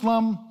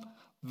Jerusalem.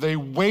 They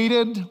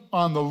waited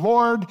on the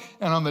Lord,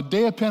 and on the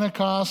day of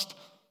Pentecost,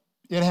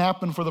 it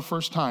happened for the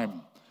first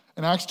time.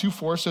 And Acts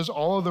 2:4 says,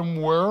 all of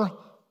them were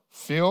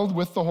filled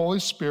with the Holy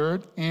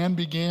Spirit and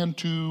began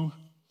to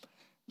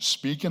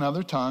speak in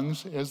other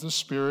tongues as the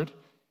Spirit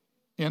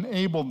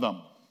enabled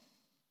them.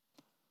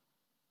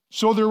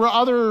 So there were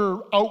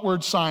other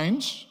outward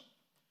signs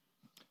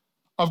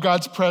of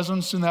God's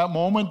presence in that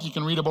moment. You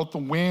can read about the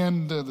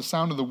wind, the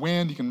sound of the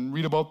wind. You can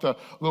read about the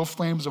little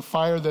flames of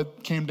fire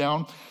that came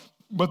down.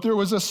 But there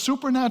was a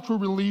supernatural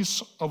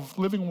release of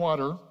living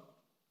water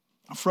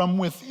from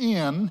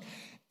within,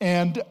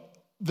 and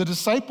the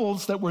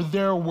disciples that were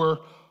there were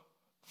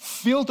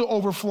filled to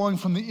overflowing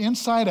from the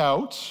inside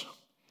out,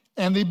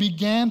 and they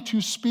began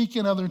to speak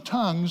in other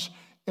tongues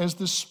as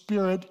the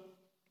Spirit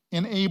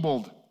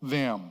enabled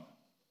them.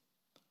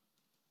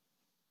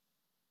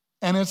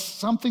 And it's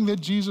something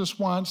that Jesus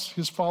wants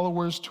his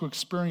followers to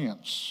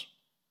experience,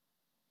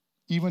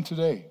 even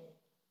today.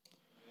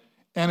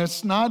 And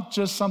it's not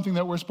just something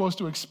that we're supposed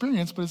to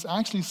experience, but it's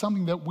actually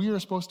something that we are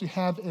supposed to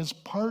have as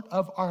part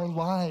of our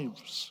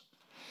lives.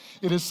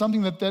 It is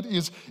something that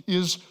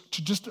is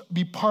to just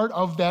be part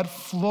of that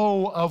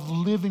flow of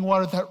living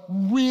water, that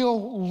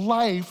real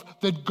life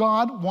that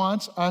God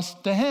wants us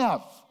to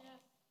have.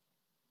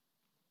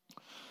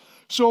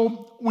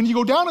 So when you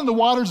go down in the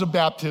waters of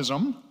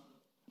baptism,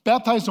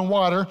 baptized in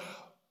water,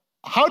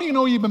 how do you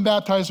know you've been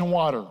baptized in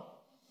water?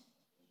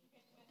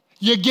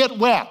 You get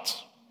wet.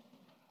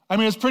 I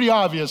mean, it's pretty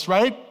obvious,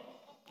 right?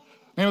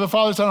 Name of the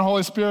Father, Son, and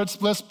Holy Spirit,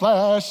 splish,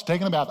 splash,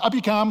 taking a bath. Up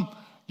you come,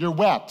 you're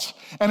wet.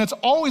 And it's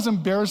always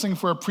embarrassing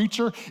for a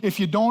preacher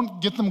if you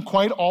don't get them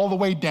quite all the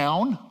way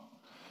down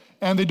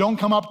and they don't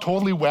come up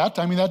totally wet.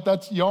 I mean,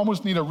 that's you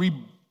almost need to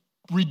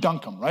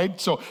redunk them, right?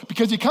 So,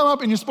 because you come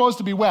up and you're supposed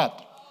to be wet.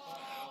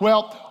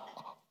 Well,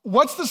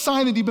 what's the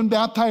sign that you've been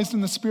baptized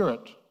in the Spirit?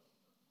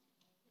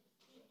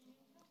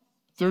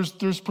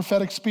 There's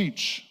prophetic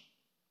speech.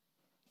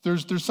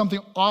 There's something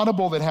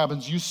audible that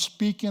happens. You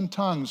speak in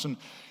tongues,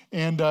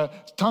 and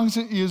tongues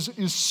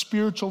is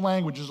spiritual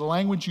language. It's a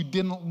language you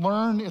didn't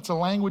learn. It's a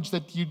language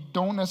that you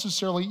don't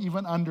necessarily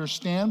even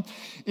understand.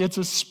 It's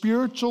a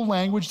spiritual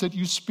language that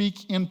you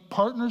speak in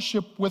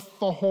partnership with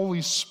the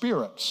Holy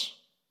Spirit.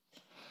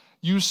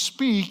 You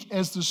speak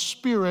as the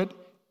Spirit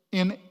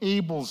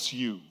enables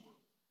you.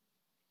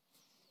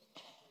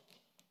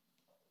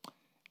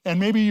 And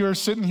maybe you're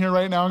sitting here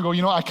right now and go,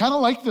 I kind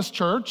of like this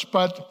church,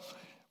 but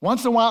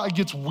once in a while it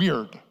gets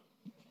weird.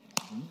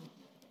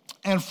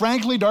 And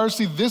frankly,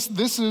 Darcy, this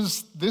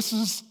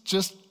is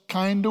just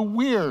kind of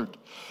weird.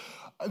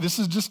 This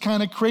is just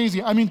kind of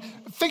crazy. I mean,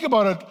 think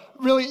about it.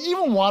 Really,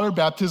 even water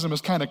baptism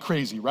is kind of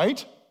crazy,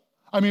 right?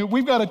 I mean,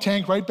 we've got a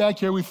tank right back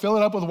here. We fill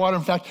it up with water.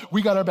 In fact,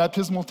 we got our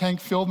baptismal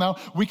tank filled now.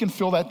 We can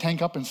fill that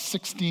tank up in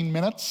 16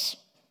 minutes.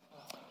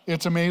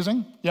 It's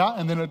amazing, yeah,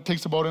 and then it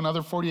takes about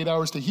another 48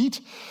 hours to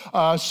heat.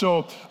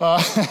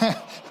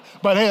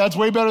 But hey, that's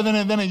way better than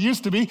it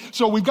used to be.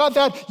 So we've got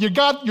that. You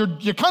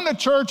come to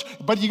church,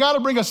 but you got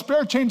to bring a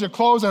spare change of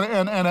clothes and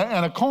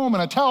a comb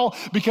and a towel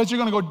because you're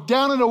going to go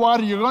down in the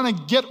water. You're going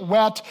to get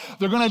wet.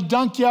 They're going to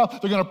dunk you.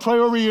 They're going to pray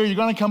over you. You're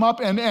going to come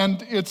up, and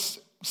it's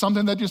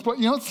something that you're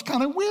supposed. It's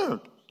kind of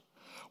weird.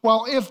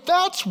 Well, if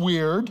that's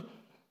weird,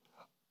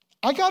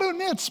 I got to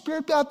admit,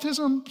 Spirit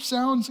baptism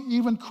sounds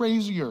even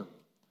crazier.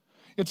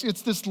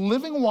 It's this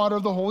living water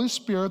of the Holy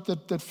Spirit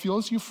that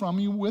fills you from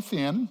you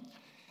within.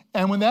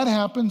 And when that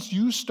happens,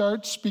 you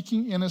start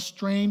speaking in a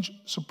strange,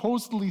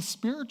 supposedly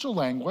spiritual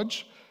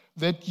language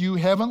that you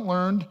haven't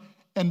learned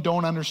and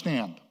don't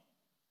understand.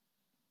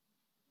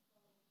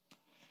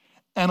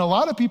 And a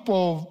lot of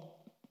people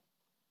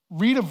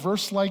read a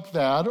verse like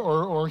that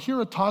or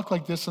hear a talk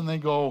like this and they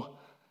go,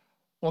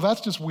 well,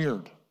 that's just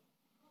weird.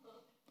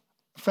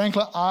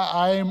 Frankly,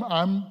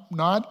 I'm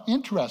not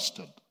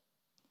interested.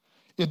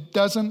 It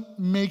doesn't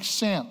make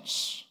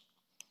sense.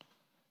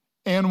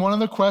 And one of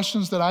the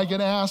questions that I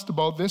get asked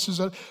about this is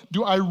that,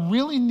 do I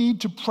really need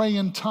to pray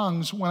in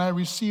tongues when I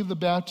receive the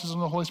baptism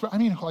of the Holy Spirit? I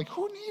mean,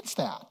 who needs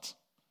that?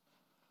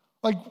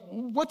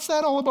 What's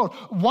that all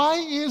about? Why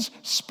is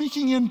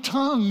speaking in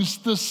tongues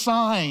the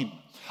sign?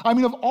 I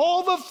mean, of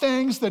all the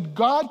things that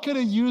God could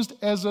have used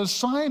as a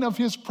sign of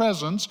his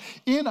presence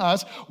in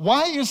us,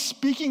 why is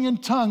speaking in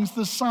tongues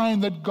the sign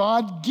that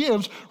God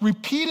gives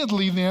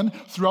repeatedly then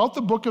throughout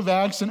the book of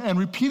Acts and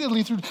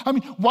repeatedly through,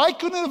 why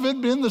couldn't it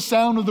have been the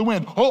sound of the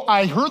wind? Oh,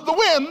 I heard the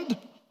wind.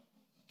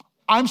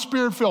 I'm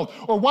Spirit-filled.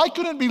 Or why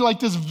couldn't it be like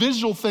this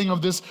visual thing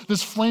of this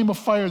flame of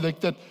fire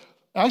that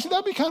actually,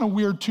 that'd be kind of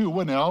weird too,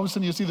 wouldn't it? All of a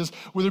sudden you see this,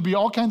 where there'd be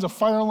all kinds of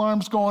fire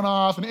alarms going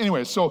off. And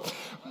anyway, so...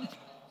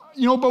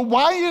 but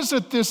why is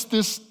it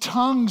this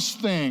tongues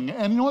thing?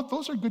 And you know what?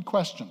 Those are good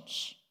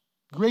questions.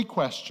 Great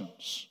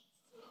questions.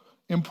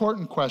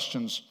 Important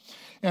questions.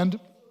 And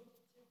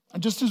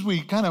just as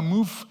we kind of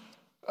move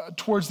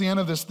towards the end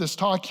of this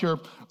talk here,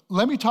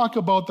 let me talk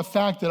about the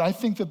fact that I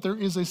think that there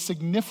is a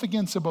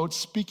significance about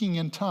speaking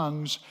in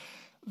tongues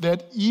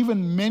that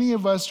even many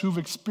of us who've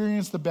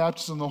experienced the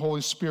baptism of the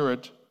Holy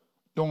Spirit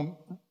don't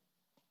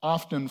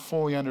often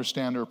fully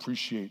understand or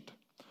appreciate.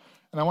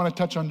 And I want to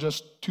touch on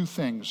just two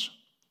things.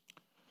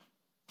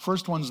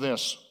 First one's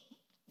this.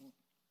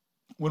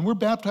 When we're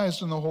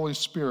baptized in the Holy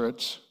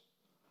Spirit,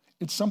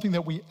 it's something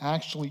that we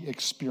actually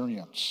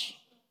experience.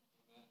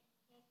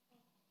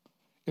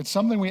 It's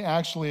something we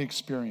actually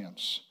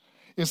experience.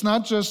 It's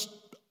not just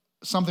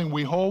something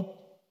we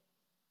hope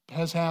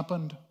has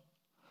happened.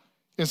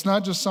 It's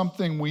not just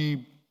something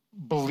we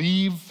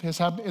believe has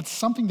happened. It's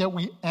something that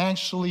we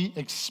actually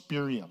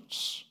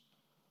experience.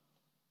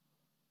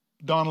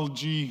 Donald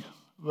G.,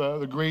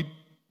 the great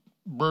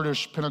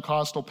British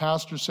Pentecostal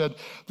pastor, said,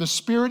 "The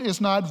Spirit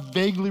is not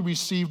vaguely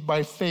received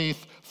by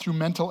faith through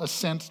mental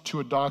assent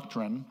to a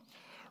doctrine.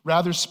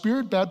 Rather,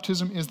 Spirit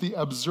baptism is the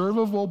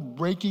observable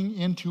breaking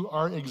into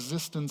our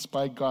existence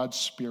by God's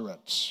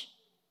Spirit."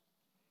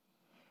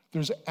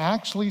 There's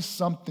actually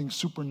something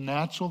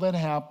supernatural that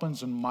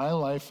happens in my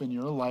life and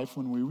your life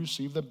when we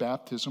receive the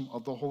baptism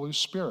of the Holy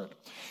Spirit.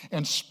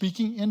 And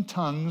speaking in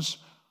tongues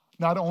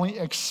not only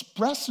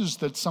expresses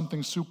that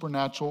something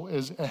supernatural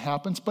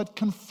happens, but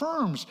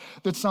confirms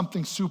that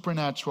something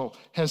supernatural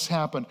has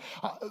happened.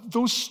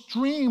 Those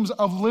streams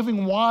of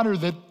living water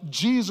that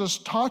Jesus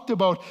talked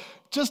about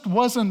just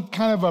wasn't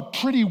kind of a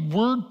pretty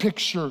word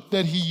picture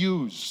that he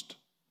used.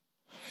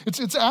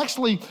 It's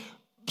actually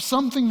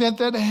something that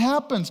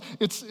happens.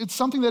 It's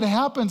something that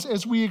happens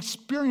as we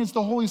experience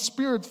the Holy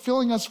Spirit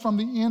filling us from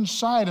the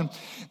inside.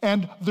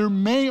 And there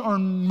may or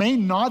may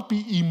not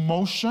be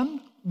emotion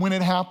when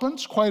it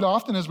happens. Quite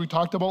often, as we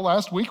talked about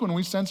last week, when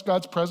we sense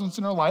God's presence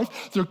in our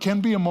life, there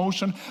can be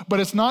emotion, but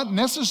it's not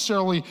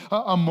necessarily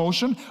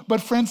emotion.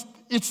 But friends,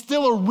 it's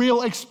still a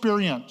real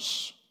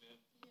experience.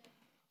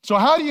 So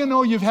how do you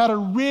know you've had a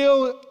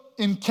real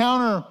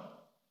encounter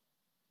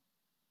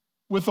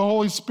with the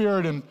Holy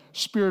Spirit and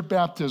Spirit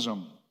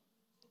baptism?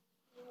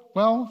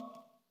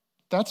 Well,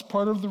 that's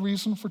part of the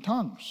reason for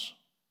tongues.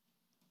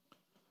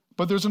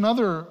 But there's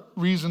another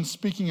reason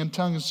speaking in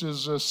tongues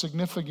is a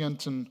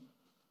significant and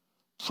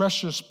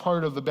precious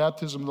part of the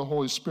baptism of the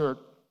Holy Spirit.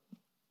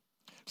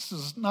 This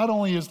is not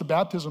only is the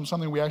baptism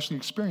something we actually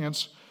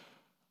experience,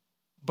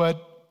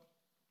 but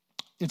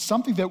it's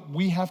something that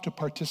we have to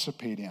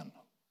participate in.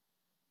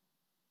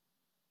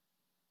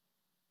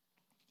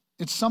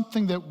 It's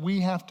something that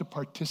we have to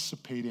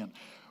participate in.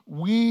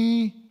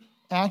 We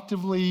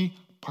actively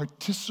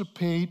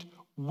participate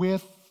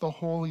with the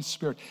Holy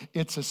Spirit.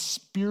 It's a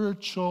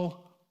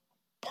spiritual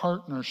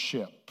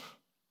partnership.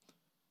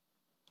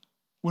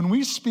 When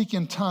we speak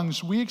in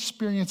tongues, we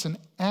experience an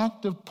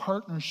active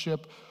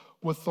partnership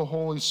with the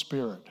Holy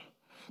Spirit.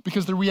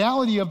 Because the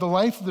reality of the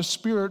life of the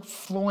Spirit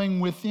flowing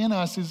within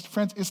us is,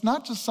 friends, it's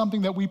not just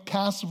something that we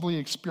passively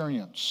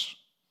experience.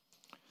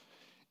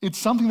 It's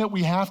something that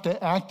we have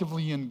to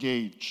actively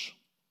engage.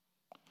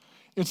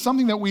 It's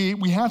something that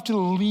we have to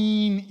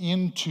lean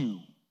into.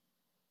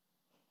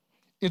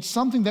 It's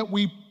something that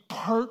we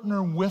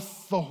partner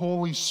with the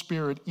Holy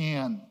Spirit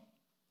in.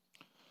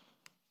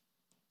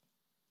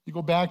 You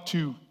go back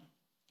to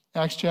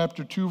Acts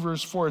chapter 2,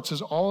 verse 4. It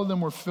says, all of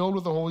them were filled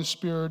with the Holy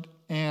Spirit,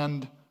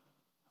 and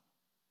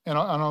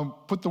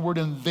I'll put the word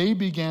in, they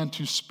began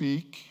to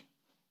speak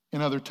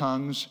in other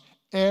tongues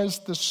as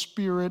the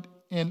Spirit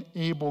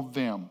enabled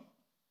them.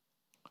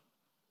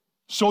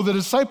 So the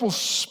disciples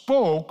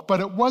spoke, but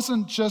it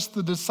wasn't just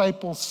the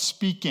disciples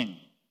speaking.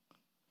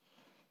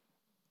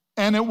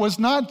 And it was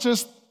not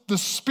just the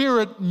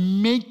Spirit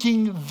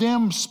making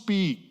them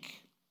speak.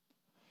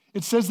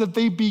 It says that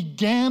they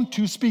began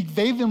to speak.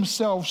 They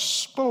themselves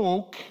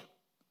spoke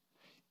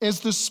as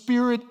the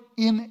Spirit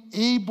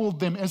enabled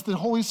them, as the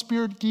Holy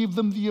Spirit gave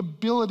them the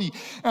ability.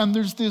 And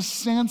there's this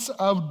sense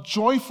of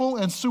joyful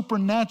and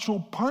supernatural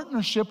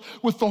partnership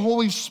with the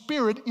Holy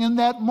Spirit in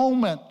that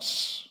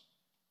moment.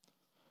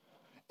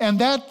 And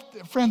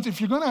that, friends,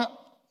 if you're going to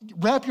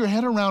wrap your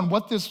head around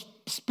what this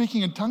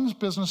speaking in tongues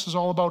business is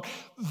all about,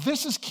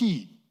 this is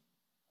key.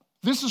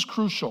 This is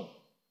crucial.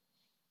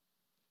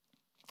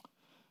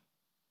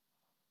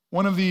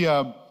 One of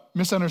the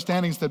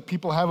misunderstandings that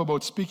people have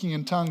about speaking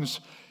in tongues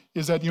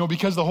is that,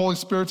 because the Holy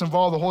Spirit's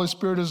involved, the Holy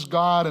Spirit is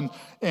God,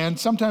 and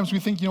sometimes we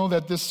think,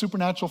 that this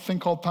supernatural thing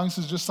called tongues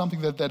is just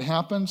something that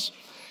happens.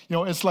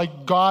 It's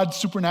like God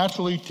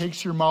supernaturally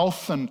takes your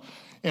mouth and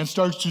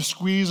starts to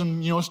squeeze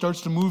and,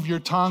 starts to move your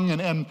tongue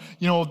and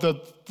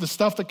the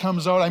stuff that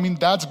comes out,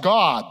 that's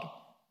God.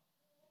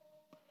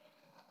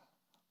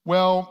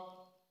 Well,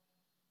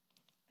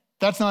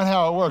 that's not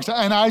how it works.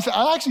 And I've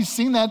actually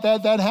seen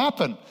that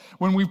happen.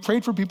 When we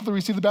prayed for people to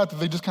receive the baptism,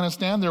 they just kind of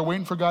stand there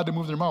waiting for God to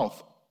move their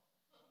mouth.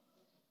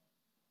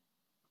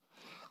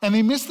 And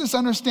they miss this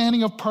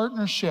understanding of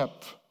partnership.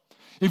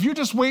 If you're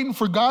just waiting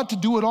for God to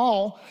do it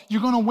all,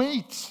 you're going to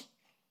wait.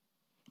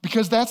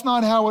 Because that's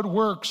not how it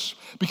works.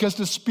 Because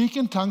to speak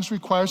in tongues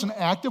requires an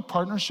active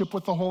partnership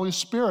with the Holy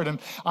Spirit. And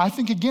I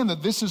think, again,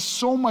 that this is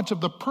so much of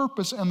the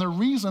purpose and the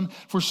reason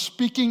for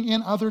speaking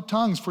in other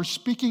tongues, for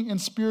speaking in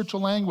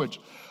spiritual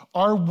language.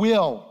 Our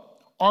will,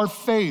 our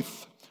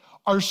faith,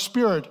 our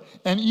spirit,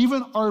 and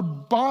even our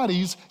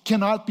bodies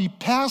cannot be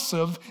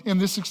passive in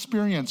this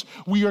experience.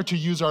 We are to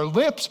use our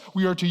lips,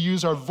 we are to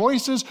use our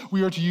voices,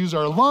 we are to use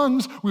our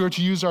lungs, we are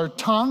to use our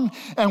tongue,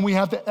 and we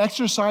have to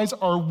exercise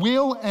our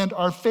will and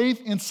our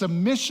faith in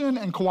submission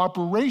and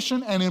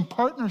cooperation and in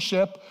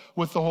partnership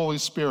with the Holy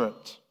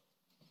Spirit.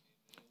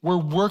 We're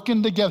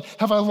working together.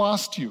 Have I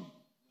lost you?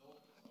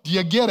 Do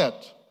you get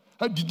it?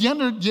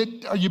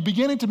 Are you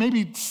beginning to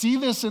maybe see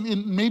this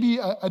in maybe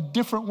a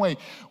different way?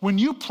 When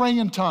you pray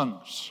in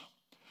tongues,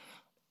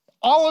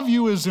 all of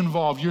you is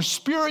involved, your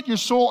spirit, your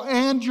soul,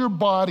 and your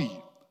body.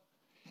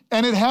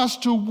 And it has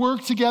to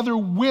work together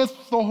with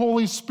the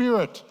Holy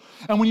Spirit.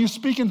 And when you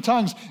speak in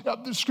tongues,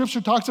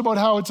 Scripture talks about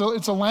how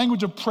it's a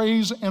language of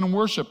praise and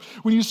worship.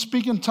 When you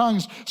speak in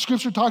tongues,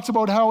 Scripture talks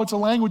about how it's a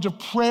language of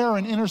prayer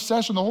and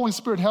intercession. The Holy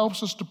Spirit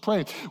helps us to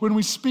pray. When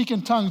we speak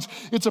in tongues,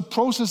 it's a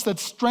process that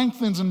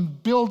strengthens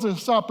and builds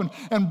us up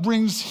and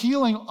brings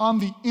healing on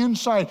the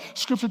inside.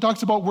 Scripture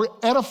talks about we're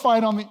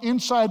edified on the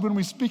inside when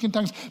we speak in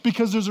tongues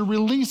because there's a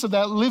release of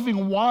that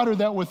living water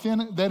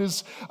that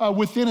is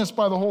within us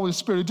by the Holy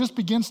Spirit. It just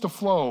begins to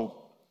flow.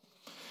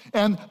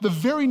 And the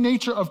very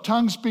nature of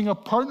tongues being a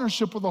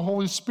partnership with the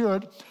Holy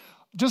Spirit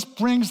just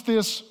brings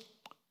this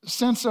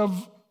sense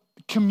of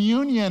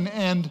communion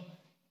and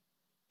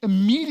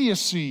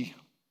immediacy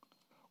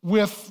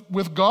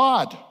with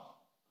God.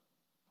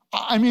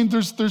 I mean,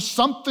 there's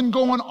something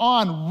going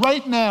on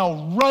right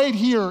now, right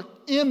here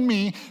in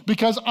me,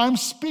 because I'm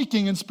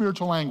speaking in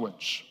spiritual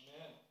language.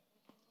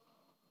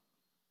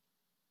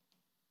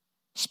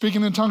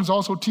 Speaking in tongues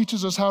also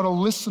teaches us how to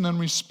listen and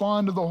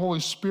respond to the Holy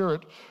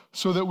Spirit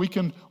so that we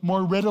can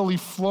more readily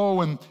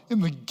flow in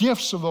the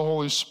gifts of the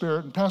Holy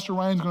Spirit. And Pastor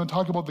Ryan's going to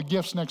talk about the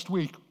gifts next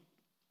week.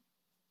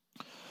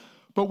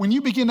 But when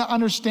you begin to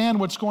understand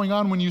what's going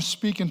on when you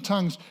speak in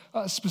tongues,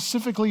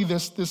 specifically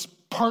this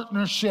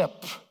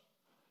partnership,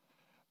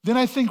 then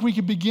I think we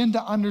can begin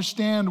to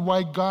understand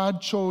why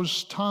God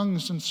chose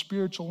tongues and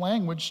spiritual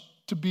language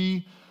to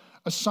be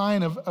a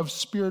sign of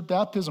spirit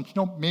baptism.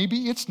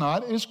 Maybe it's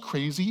not as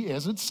crazy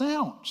as it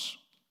sounds.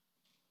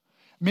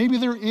 Maybe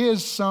there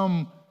is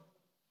some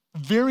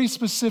very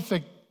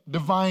specific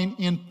divine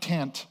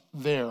intent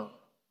there.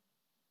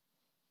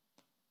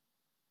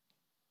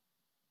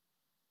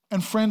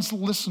 And friends,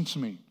 listen to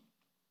me.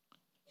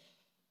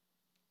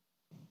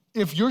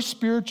 If your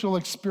spiritual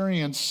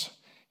experience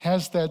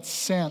has that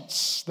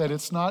sense that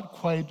it's not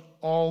quite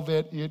all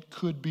that it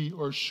could be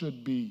or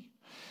should be,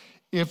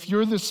 if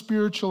you're the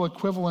spiritual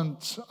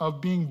equivalent of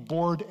being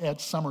bored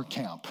at summer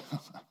camp,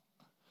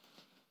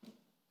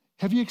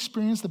 have you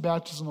experienced the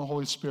baptism of the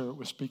Holy Spirit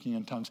with speaking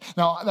in tongues?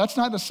 Now, that's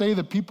not to say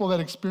that people that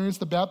experience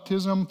the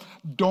baptism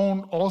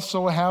don't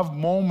also have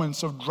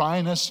moments of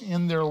dryness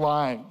in their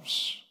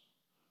lives.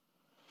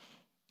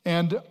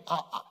 And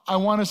I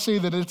want to say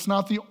that it's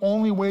not the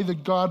only way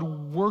that God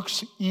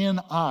works in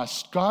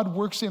us. God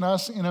works in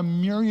us in a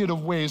myriad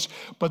of ways,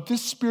 but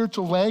this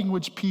spiritual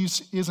language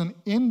piece is an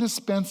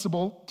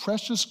indispensable,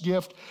 precious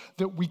gift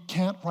that we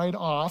can't write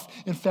off.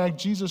 In fact,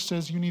 Jesus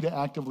says you need to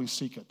actively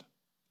seek it.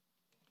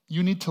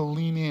 You need to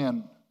lean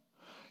in.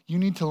 You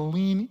need to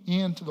lean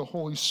into the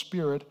Holy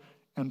Spirit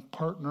and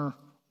partner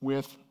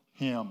with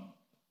Him.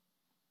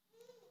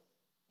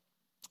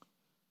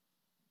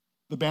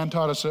 The band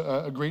taught us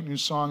a great new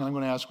song, and I'm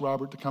going to ask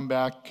Robert to come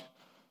back,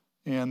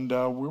 and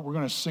we're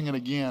going to sing it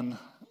again.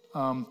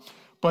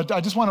 But I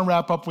just want to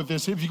wrap up with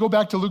this. If you go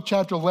back to Luke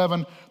chapter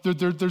 11,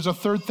 there's a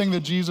third thing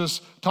that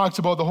Jesus talks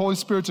about. The Holy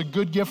Spirit's a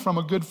good gift from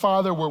a good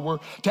Father, where we're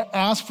to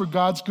ask for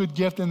God's good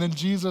gift, and then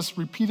Jesus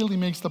repeatedly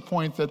makes the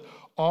point that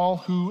all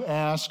who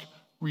ask,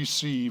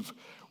 receive.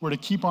 We're to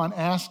keep on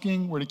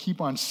asking, we're to keep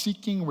on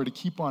seeking, we're to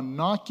keep on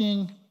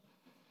knocking.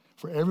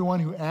 For everyone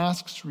who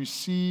asks,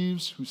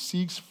 receives, who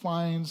seeks,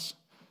 finds.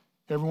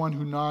 Everyone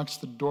who knocks,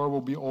 the door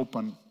will be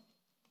open.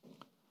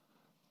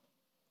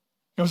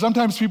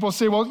 Sometimes people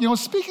say, well,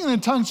 speaking in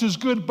tongues is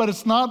good, but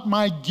it's not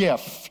my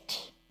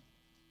gift.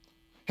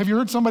 Have you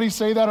heard somebody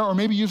say that? Or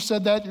maybe you've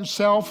said that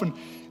yourself,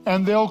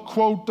 and they'll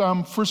quote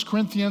 1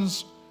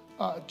 Corinthians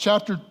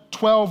chapter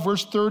 12,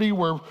 verse 30,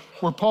 where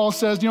Paul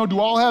says, do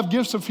all have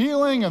gifts of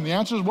healing? And the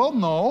answer is, well,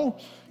 no.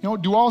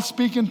 Do all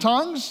speak in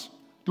tongues?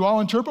 Do all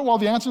interpret? Well,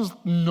 the answer is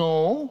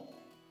no.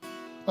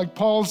 Like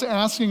Paul's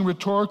asking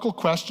rhetorical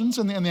questions,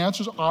 and the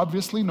answer is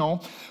obviously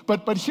no.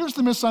 But here's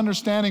the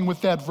misunderstanding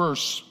with that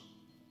verse.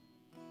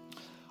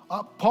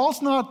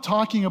 Paul's not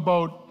talking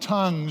about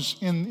tongues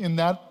in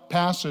that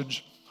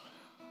passage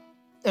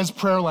as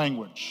prayer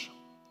language.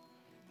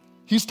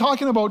 He's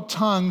talking about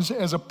tongues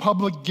as a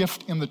public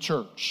gift in the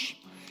church.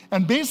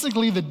 And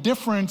basically the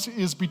difference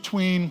is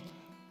between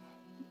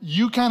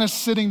you kind of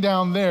sitting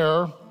down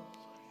there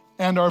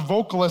and our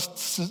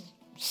vocalists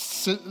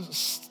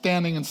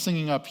standing and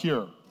singing up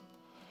here.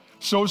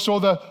 So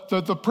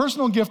the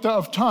personal gift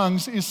of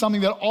tongues is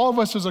something that all of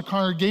us as a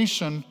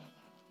congregation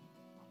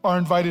are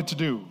invited to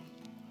do.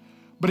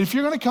 But if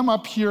you're going to come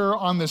up here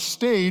on this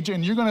stage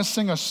and you're going to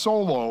sing a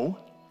solo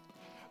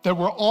that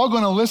we're all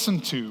going to listen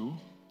to,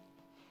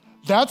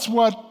 that's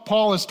what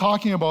Paul is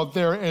talking about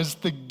there as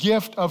the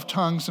gift of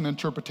tongues and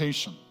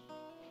interpretation.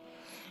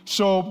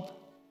 So,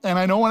 and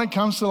I know when it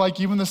comes to like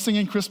even the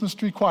singing Christmas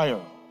tree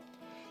choir,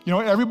 you know,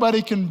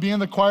 everybody can be in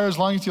the choir as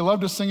long as you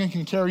love to sing and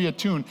can carry a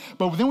tune.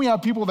 But then we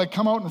have people that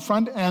come out in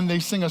front and they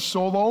sing a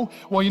solo.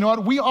 Well, you know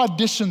what? We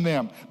audition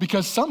them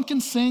because some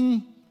can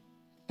sing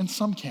and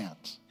some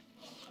can't.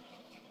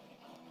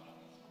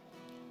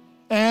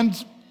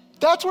 And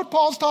that's what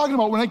Paul's talking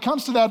about when it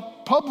comes to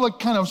that public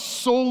kind of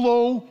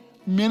solo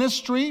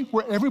ministry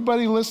where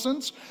everybody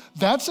listens.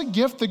 That's a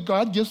gift that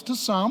God gives to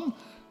some.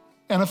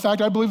 And in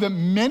fact, I believe that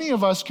many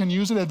of us can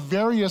use it at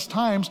various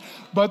times.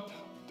 But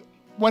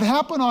what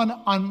happened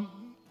on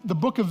the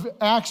book of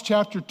Acts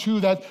chapter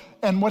 2,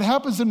 and what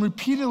happens then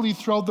repeatedly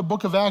throughout the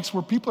book of Acts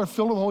where people are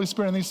filled with the Holy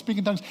Spirit and they speak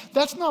in tongues,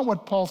 that's not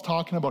what Paul's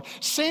talking about.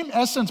 Same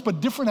essence,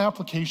 but different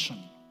application.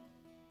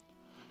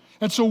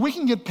 And so we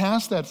can get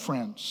past that,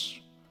 friends.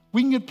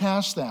 We can get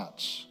past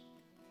that.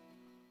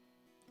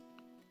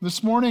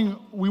 This morning,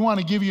 we want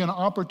to give you an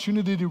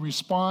opportunity to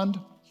respond.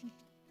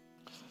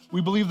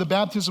 We believe the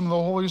baptism of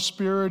the Holy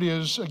Spirit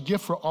is a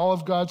gift for all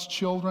of God's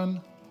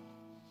children.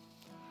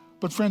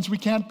 But friends, we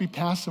can't be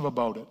passive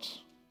about it.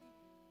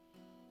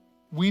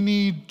 We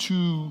need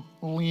to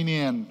lean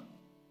in.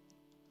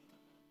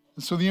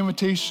 And so the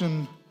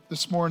invitation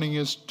this morning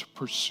is to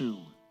pursue.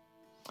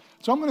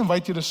 So I'm going to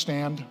invite you to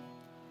stand.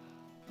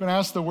 I'm going to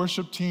ask the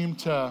worship team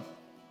to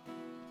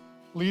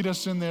lead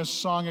us in this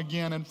song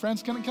again. And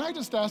friends, can I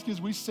just ask you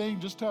as we sing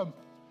just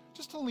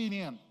to lean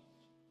in.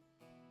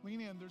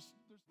 Lean in.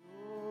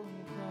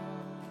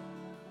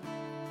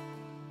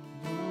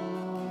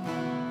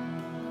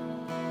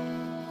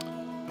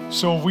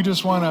 So we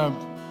just want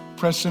to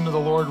press into the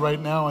Lord right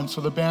now, and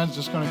so the band's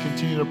just going to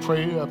continue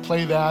to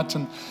play that.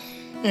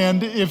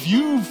 And if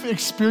you've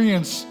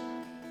experienced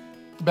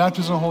the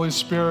baptism of the Holy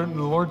Spirit and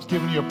the Lord's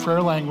given you a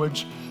prayer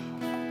language,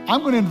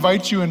 I'm going to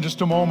invite you in just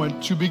a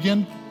moment to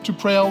begin to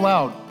pray out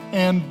loud.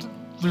 And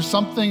there's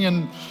something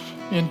in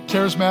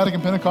charismatic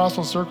and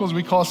Pentecostal circles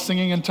we call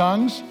singing in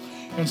tongues.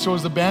 And so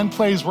as the band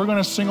plays, we're going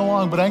to sing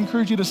along, but I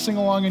encourage you to sing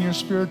along in your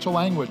spiritual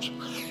language.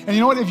 And you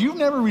know what? If you've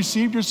never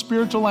received your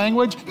spiritual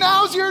language,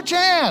 now's your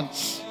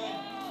chance.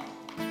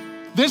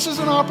 This is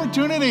an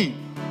opportunity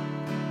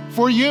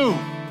for you.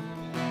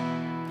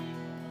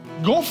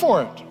 Go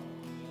for it.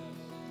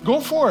 Go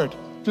for it.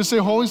 Just say,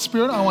 Holy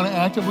Spirit, I want to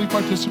actively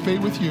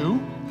participate with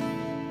you.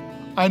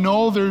 I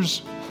know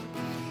there's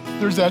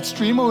that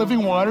stream of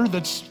living water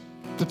that's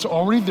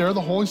already there,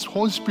 the Holy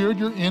Spirit,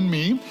 you're in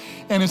me.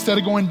 And instead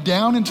of going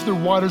down into the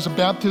waters of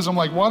baptism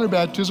like water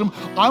baptism,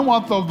 I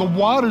want the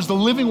waters, the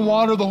living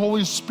water of the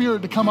Holy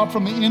Spirit to come up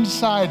from the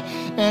inside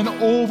and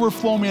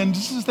overflow me. And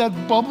just as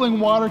that bubbling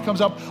water comes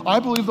up, I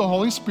believe the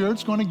Holy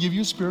Spirit's going to give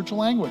you spiritual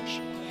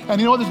language. And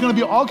you know what? There's going to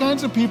be all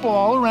kinds of people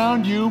all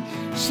around you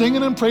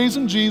singing and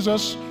praising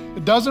Jesus.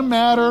 It doesn't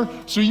matter.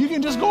 So you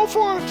can just go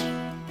for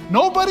it.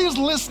 Nobody's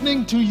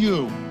listening to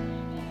you.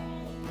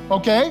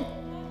 Okay?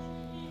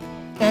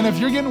 And if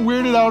you're getting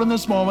weirded out in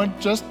this moment,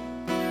 just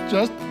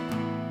let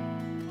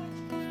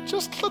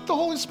the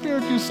Holy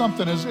Spirit do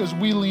something as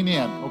we lean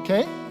in,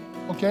 okay?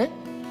 Okay?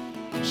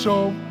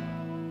 So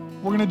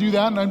we're going to do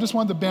that, and I just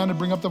want the band to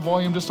bring up the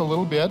volume just a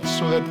little bit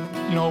so that,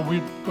 you know,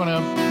 we're going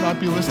to not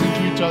be listening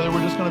to each other.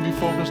 We're just going to be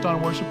focused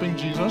on worshiping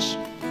Jesus,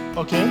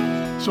 okay?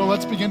 So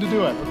let's begin to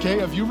do it, okay?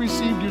 If you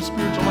received your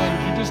spiritual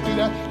language, you just do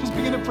that. Just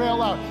begin to pray out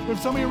loud. If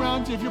somebody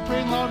around you, if you're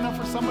praying loud enough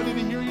for somebody to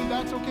hear you,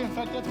 that's okay. In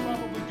fact, that's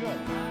probably good.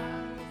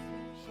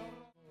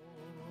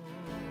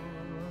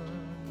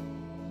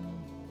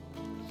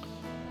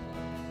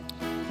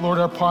 Lord,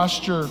 our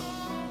posture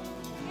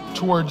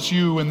towards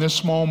you in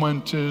this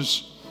moment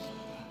is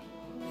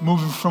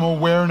moving from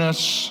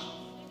awareness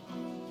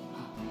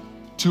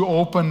to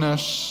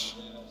openness,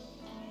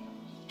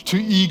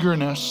 to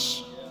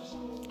eagerness,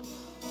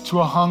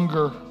 to a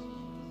hunger,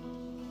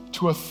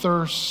 to a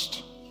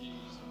thirst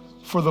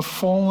for the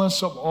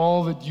fullness of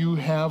all that you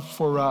have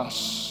for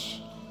us.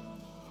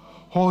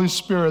 Holy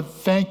Spirit,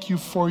 thank you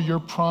for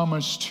your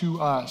promise to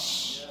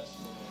us.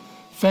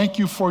 Thank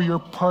you for your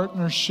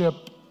partnership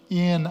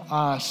in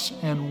us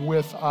and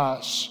with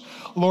us.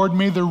 Lord,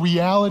 may the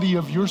reality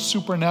of your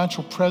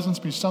supernatural presence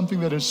be something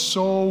that is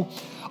so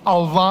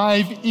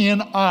alive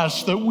in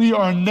us that we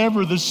are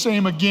never the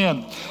same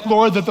again.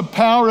 Lord, that the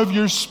power of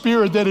your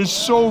Spirit that is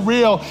so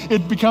real,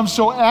 it becomes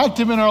so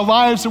active in our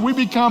lives that we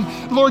become,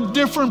 Lord,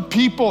 different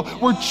people.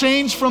 We're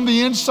changed from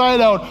the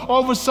inside out.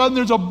 All of a sudden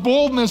there's a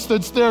boldness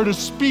that's there to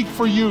speak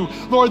for you.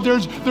 Lord,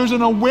 there's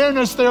an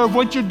awareness there of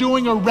what you're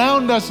doing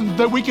around us and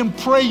that we can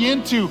pray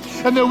into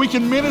and that we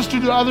can minister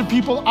to other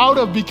people out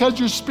of because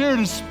your Spirit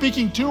is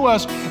speaking to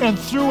us and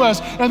through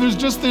us. And there's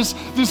just this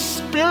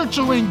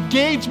spiritual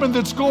engagement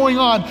that's going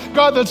on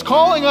God. God, that's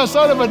calling us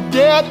out of a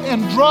dead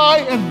and dry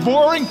and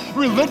boring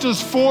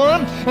religious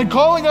form and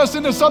calling us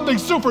into something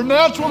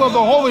supernatural of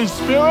the Holy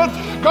Spirit.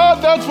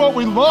 God, that's what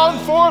we long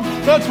for.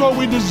 That's what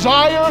we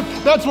desire.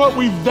 That's what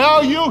we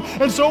value.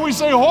 And so we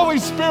say, Holy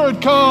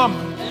Spirit, come.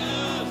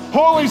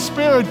 Holy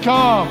Spirit,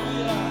 come.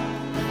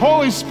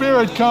 Holy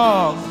Spirit,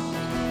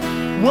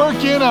 come.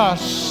 Work in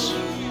us.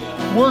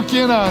 Work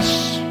in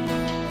us.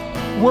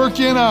 Work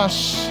in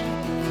us.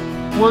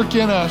 Work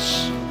in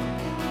us.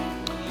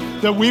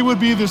 That we would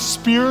be the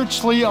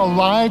spiritually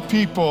alive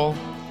people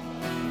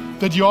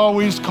that you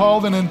always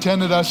called and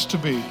intended us to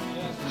be.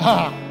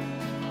 Ha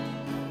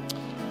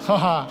ha.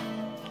 Ha.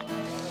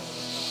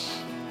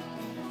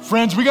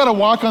 Friends, we got to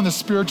walk on the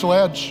spiritual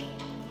edge.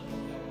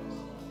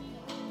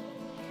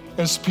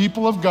 As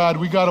people of God,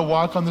 we got to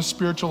walk on the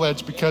spiritual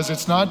edge because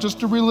it's not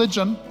just a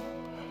religion.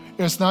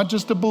 It's not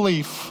just a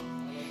belief.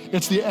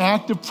 It's the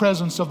active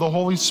presence of the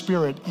Holy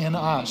Spirit in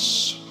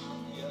us.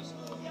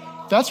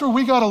 That's where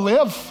we got to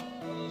live.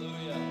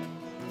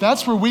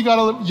 That's where we got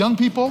to live. Young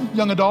people,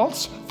 young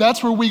adults,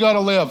 that's where we got to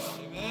live.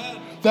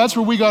 That's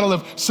where we got to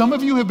live. Some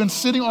of you have been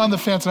sitting on the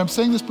fence, and I'm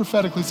saying this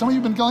prophetically. Some of you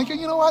have been going,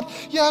 you know what?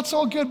 Yeah, it's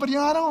all good, but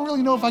I don't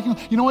really know if I can.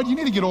 You know what? You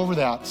need to get over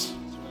that.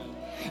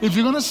 If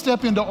you're going to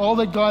step into all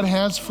that God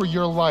has for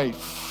your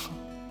life,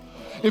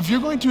 if you're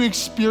going to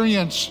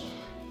experience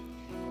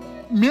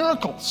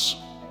miracles,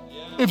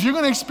 if you're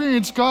going to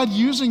experience God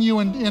using you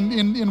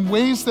in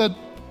ways that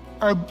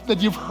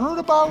you've heard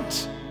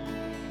about,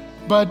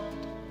 but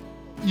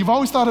you've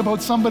always thought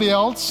about somebody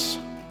else,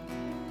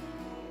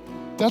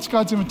 that's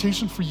God's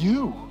invitation for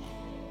you.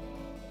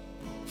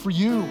 For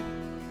you.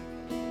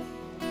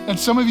 And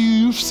some of you,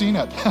 you've seen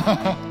it.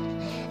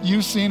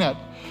 You've seen it.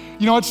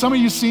 You know what? Some of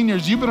you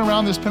seniors, you've been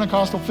around this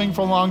Pentecostal thing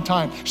for a long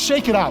time.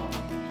 Shake it up.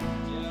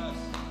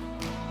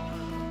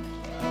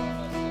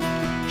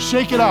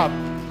 Shake it up.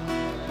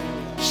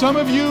 Some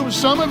of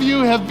you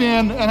have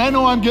been, and I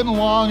know I'm getting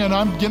long and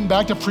I'm getting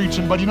back to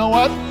preaching, but you know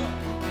what?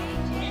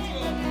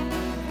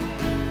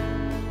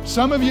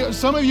 Some of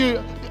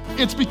you,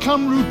 it's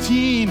become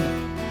routine.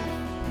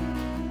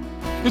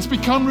 It's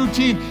become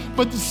routine.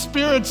 But the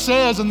Spirit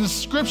says, and the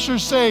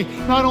Scriptures say,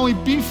 not only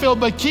be filled,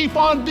 but keep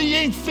on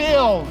being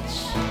filled.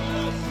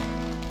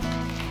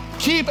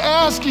 Keep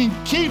asking,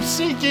 keep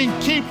seeking,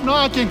 keep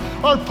knocking.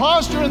 Our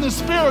posture in the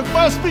Spirit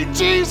must be,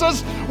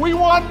 Jesus, we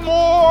want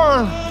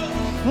more.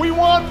 We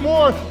want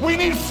more. We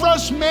need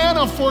fresh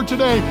manna for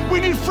today. We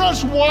need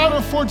fresh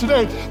water for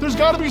today. There's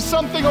got to be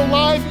something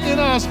alive in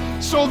us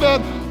so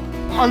that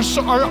our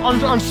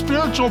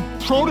spiritual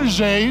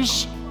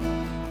proteges,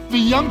 the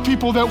young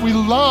people that we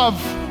love,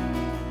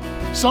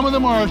 some of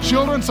them are our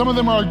children, some of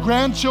them are our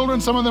grandchildren,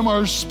 some of them are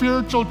our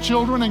spiritual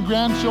children and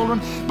grandchildren,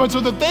 but so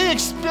that they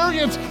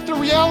experience the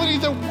reality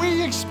that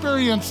we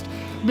experienced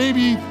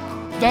maybe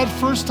that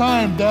first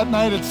time, that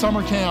night at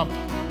summer camp,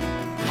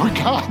 where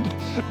God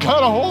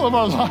got a hold of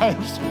our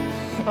lives.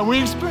 And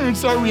we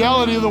experienced that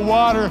reality of the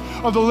water,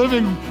 of the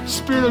living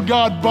Spirit of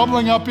God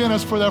bubbling up in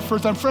us for that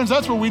first time. Friends,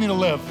 that's where we need to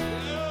live.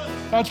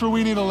 That's where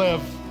we need to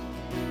live.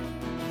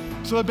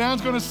 So the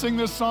band's going to sing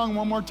this song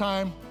one more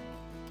time.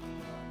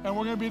 And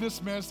we're going to be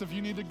dismissed. If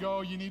you need to go,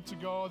 you need to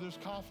go. There's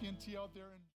coffee and tea out there.